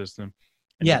grid system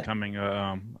and becoming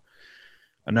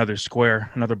another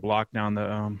square, another block down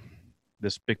the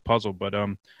this big puzzle. But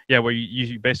well,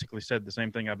 you basically said the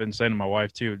same thing I've been saying to my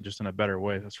wife too, just in a better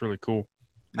way. That's really cool.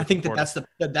 I think that's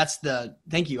the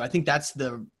thank you. I think that's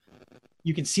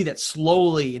you can see that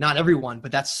slowly, not everyone,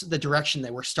 but that's the direction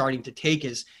that we're starting to take,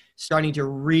 is starting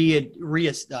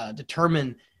to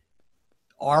determine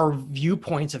our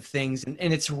viewpoints of things. And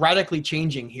it's radically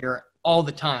changing here all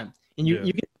the time. And you can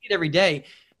see it every day.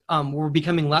 We're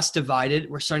becoming less divided.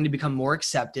 We're starting to become more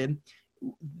accepted.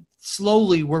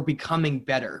 Slowly, we're becoming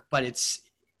better, but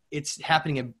it's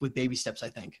happening with baby steps, I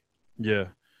think. Yeah,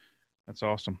 that's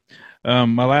awesome.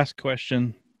 My last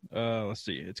question, let's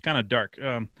see. It's kind of dark.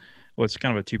 Well, it's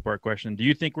kind of a two-part question. Do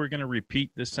you think we're going to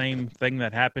repeat the same thing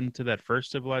that happened to that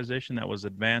first civilization that was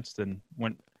advanced and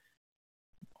went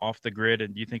off the grid?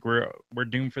 And do you think we're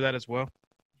doomed for that as well?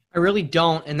 I really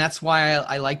don't. And that's why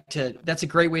I like to, that's a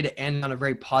great way to end on a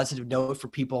very positive note for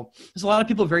people. There's a lot of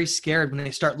people very scared when they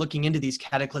start looking into these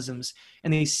cataclysms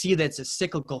and they see that it's a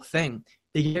cyclical thing.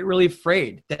 They get really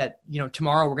afraid that,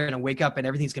 tomorrow we're going to wake up and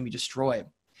everything's going to be destroyed.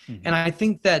 Mm-hmm. And I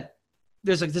think that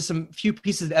there's some few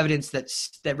pieces of evidence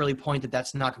that really point that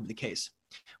that's not going to be the case.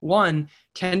 One,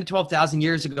 10 to 12,000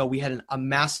 years ago, we had a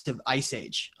massive ice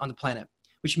age on the planet,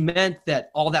 which meant that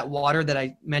all that water that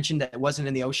I mentioned that wasn't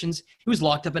in the oceans, it was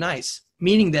locked up in ice,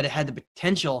 meaning that it had the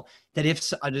potential that if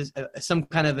some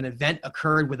kind of an event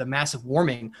occurred with a massive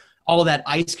warming, all of that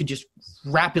ice could just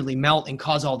rapidly melt and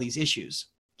cause all these issues.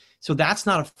 So that's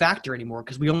not a factor anymore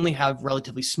because we only have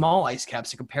relatively small ice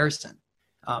caps in comparison.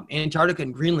 Antarctica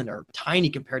and Greenland are tiny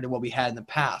compared to what we had in the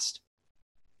past.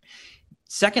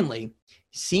 Secondly,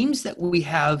 seems that we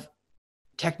have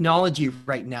technology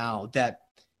right now that,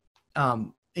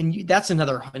 that's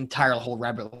another entire whole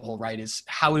rabbit hole, right, is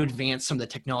how advanced some of the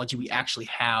technology we actually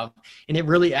have. And it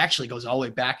really actually goes all the way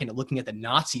back into looking at the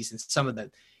Nazis and some of the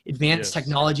advanced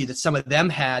technology that some of them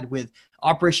had with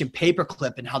Operation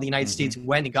Paperclip, and how the United States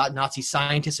went and got Nazi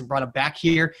scientists and brought them back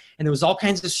here. And there was all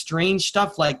kinds of strange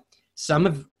stuff, like some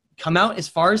have come out as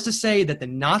far as to say that the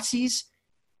Nazis,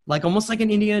 like almost like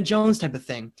an Indiana Jones type of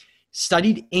thing,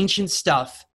 studied ancient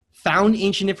stuff, found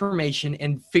ancient information,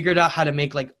 and figured out how to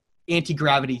make like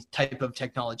anti-gravity type of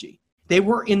technology. They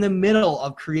were in the middle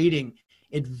of creating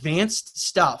advanced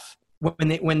stuff when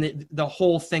the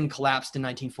whole thing collapsed in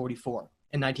 1944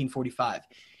 and 1945.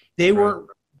 They were,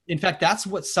 in fact, that's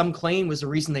what some claim was the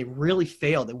reason they really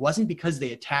failed. It wasn't because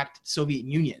they attacked Soviet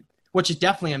Union, which is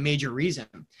definitely a major reason,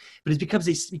 but it's because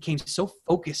they became so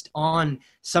focused on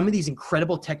some of these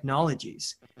incredible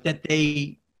technologies that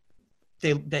they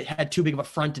had too big of a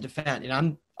front to defend.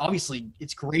 And obviously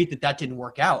it's great that didn't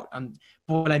work out.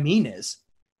 But what I mean is,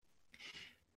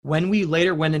 when we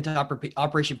later went into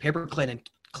Operation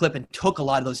Paperclip and took a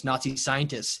lot of those Nazi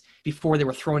scientists before they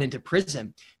were thrown into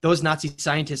prison, those Nazi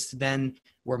scientists then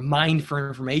were mined for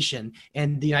information,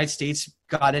 and the United States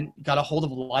got a hold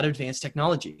of a lot of advanced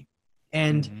technology.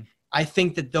 And I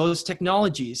think that those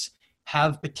technologies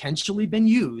have potentially been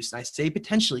used. I say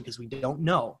potentially because we don't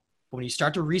know. But when you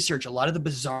start to research a lot of the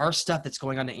bizarre stuff that's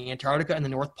going on in Antarctica and the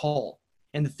North Pole,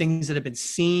 and the things that have been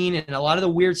seen, and a lot of the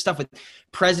weird stuff with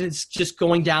presidents just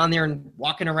going down there and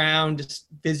walking around, just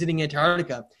visiting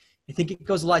Antarctica, I think it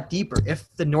goes a lot deeper.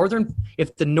 If the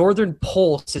northern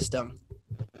pole system,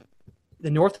 the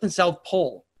North and South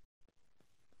Pole,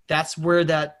 that's where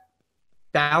that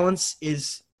balance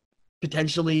is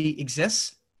potentially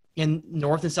exists, in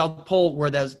North and South Pole, where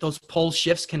those pole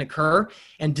shifts can occur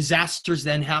and disasters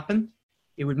then happen,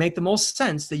 it would make the most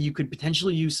sense that you could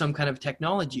potentially use some kind of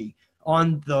technology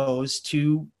on those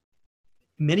to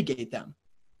mitigate them.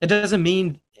 It doesn't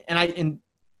mean, and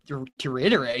to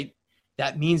reiterate,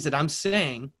 that means that I'm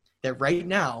saying that right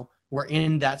now we're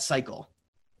in that cycle.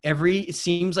 it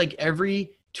seems like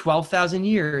every 12,000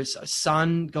 years, a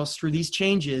sun goes through these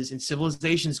changes and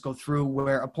civilizations go through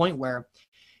a point where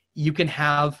you can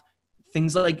have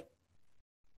things like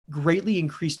greatly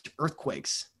increased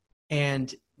earthquakes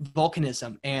and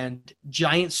volcanism and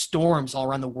giant storms all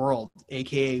around the world,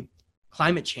 aka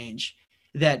climate change,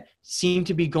 that seem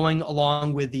to be going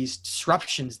along with these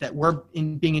disruptions that we're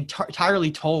being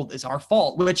entirely told is our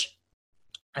fault, which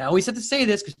I always have to say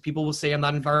this because people will say I'm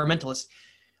not an environmentalist.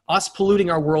 Us polluting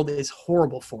our world is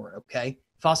horrible for it, okay?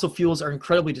 Fossil fuels are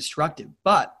incredibly destructive,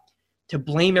 but to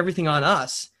blame everything on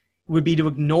us would be to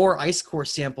ignore ice core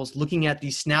samples, looking at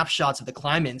these snapshots of the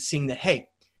climate and seeing that, hey,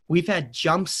 we've had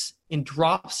jumps and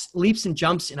drops, leaps and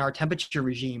jumps in our temperature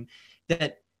regime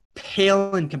that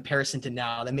pale in comparison to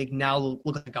now, that make now look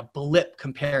like a blip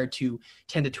compared to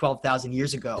 10 to 12,000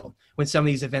 years ago when some of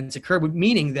these events occurred,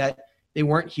 meaning that they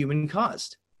weren't human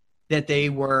caused, that they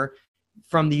were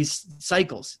from these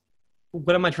cycles.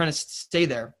 What am I trying to say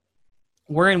there?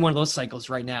 We're in one of those cycles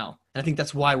right now. And I think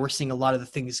that's why we're seeing a lot of the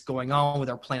things going on with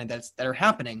our planet that are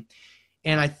happening.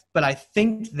 But I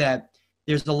think that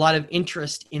there's a lot of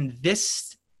interest in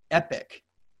this epoch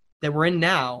that we're in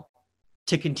now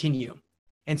to continue.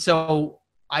 And so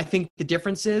I think the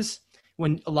difference is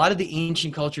when a lot of the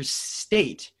ancient cultures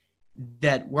state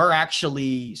that we're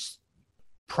actually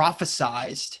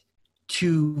prophesized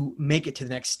to make it to the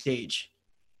next stage.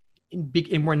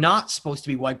 And we're not supposed to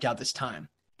be wiped out this time.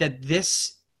 That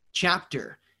this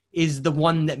chapter is the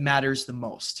one that matters the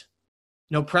most.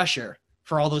 No pressure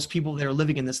for all those people that are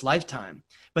living in this lifetime.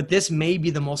 But this may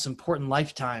be the most important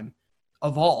lifetime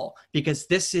of all, because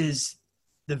this is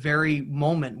the very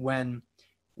moment when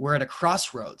we're at a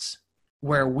crossroads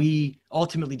where we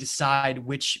ultimately decide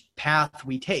which path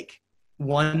we take.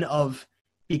 One of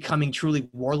becoming truly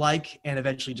warlike and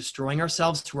eventually destroying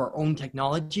ourselves through our own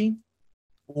technology,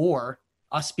 or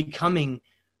us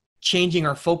changing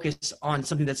our focus on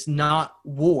something that's not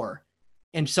war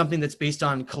and something that's based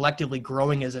on collectively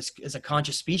growing as a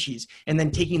conscious species, and then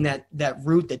taking that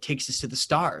route that takes us to the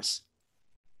stars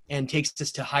and takes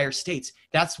us to higher states.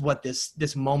 That's what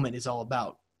this moment is all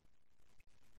about.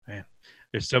 Man,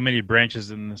 there's so many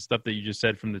branches in the stuff that you just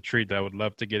said from the tree that I would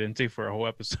love to get into for a whole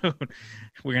episode.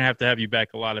 We're gonna have to have you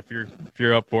back a lot if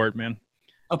you're up for it, man.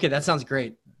 Okay, that sounds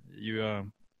great. You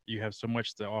have so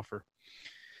much to offer.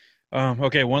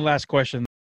 Okay, one last question.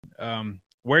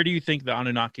 Where do you think the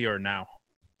Anunnaki are now?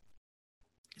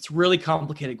 It's a really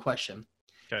complicated question.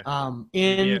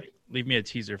 Okay. Leave me a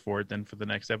teaser for it then for the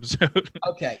next episode.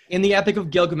 Okay. In the Epic of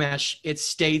Gilgamesh, it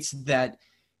states that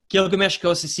Gilgamesh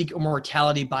goes to seek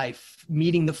immortality by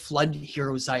meeting the flood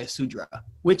hero Ziusudra,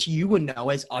 which you would know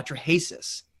as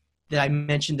Atrahasis, that I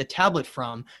mentioned the tablet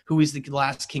from, who is the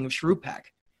last king of Shuruppak.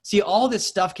 See, all this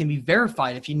stuff can be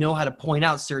verified if you know how to point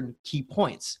out certain key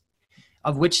points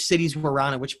of which cities were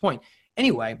around at which point.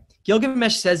 Anyway,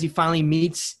 Gilgamesh says he finally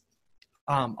meets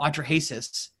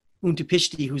Atrahasis,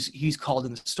 Untapishti, he's called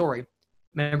in the story.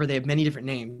 Remember, they have many different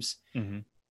names. Mm-hmm.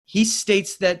 He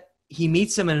states that he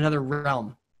meets him in another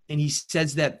realm, and he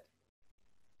says that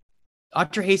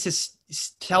Atrahasis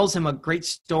tells him a great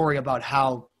story about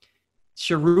how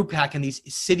Shuruppak and these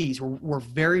cities were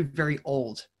very, very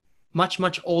old, much,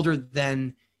 much older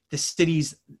than the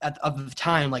cities of the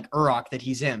time, like Uruk, that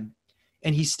he's in.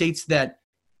 And he states that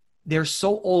they're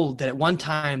so old that at one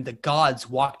time the gods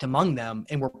walked among them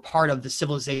and were part of the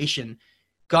civilization,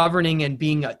 governing and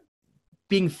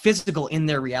being physical in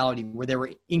their reality, where they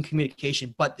were in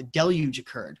communication. But the deluge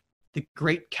occurred. The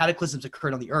great cataclysms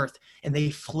occurred on the earth, and they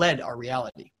fled our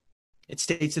reality. It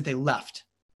states that they left.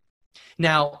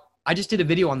 Now, I just did a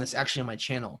video on this actually on my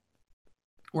channel,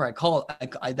 where I call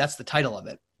it, that's the title of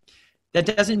it. That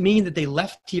doesn't mean that they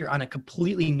left here on a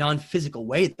completely non-physical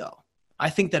way, though. I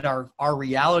think that our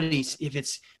reality, if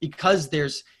it's because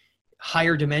there's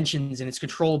higher dimensions and it's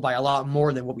controlled by a lot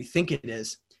more than what we think it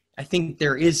is, I think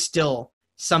there is still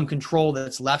some control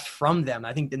that's left from them.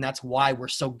 I think then that's why we're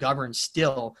so governed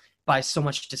still by so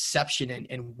much deception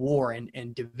and war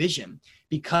and division,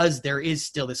 because there is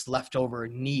still this leftover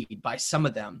need by some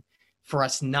of them for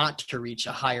us not to reach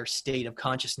a higher state of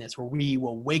consciousness where we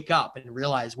will wake up and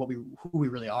realize who we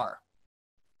really are.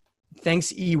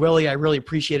 Thanks, E. Willie. I really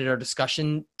appreciated our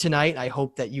discussion tonight. I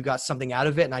hope that you got something out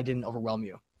of it and I didn't overwhelm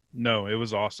you. No, it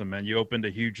was awesome, man. You opened a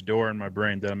huge door in my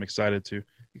brain that I'm excited to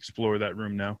explore that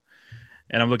room now.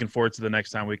 And I'm looking forward to the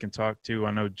next time we can talk too.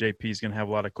 I know JP is going to have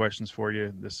a lot of questions for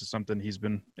you. This is something he's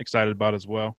been excited about as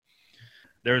well.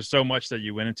 There's so much that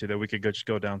you went into that we could just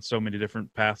go down so many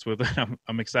different paths with it.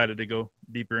 I'm excited to go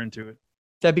deeper into it.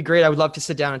 That'd be great. I would love to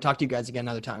sit down and talk to you guys again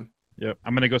another time. Yep.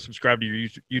 I'm going to go subscribe to your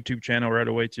YouTube channel right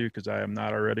away too, because I am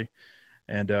not already.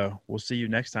 And we'll see you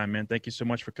next time, man. Thank you so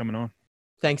much for coming on.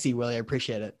 Thanks, E. Willie. I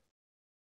appreciate it.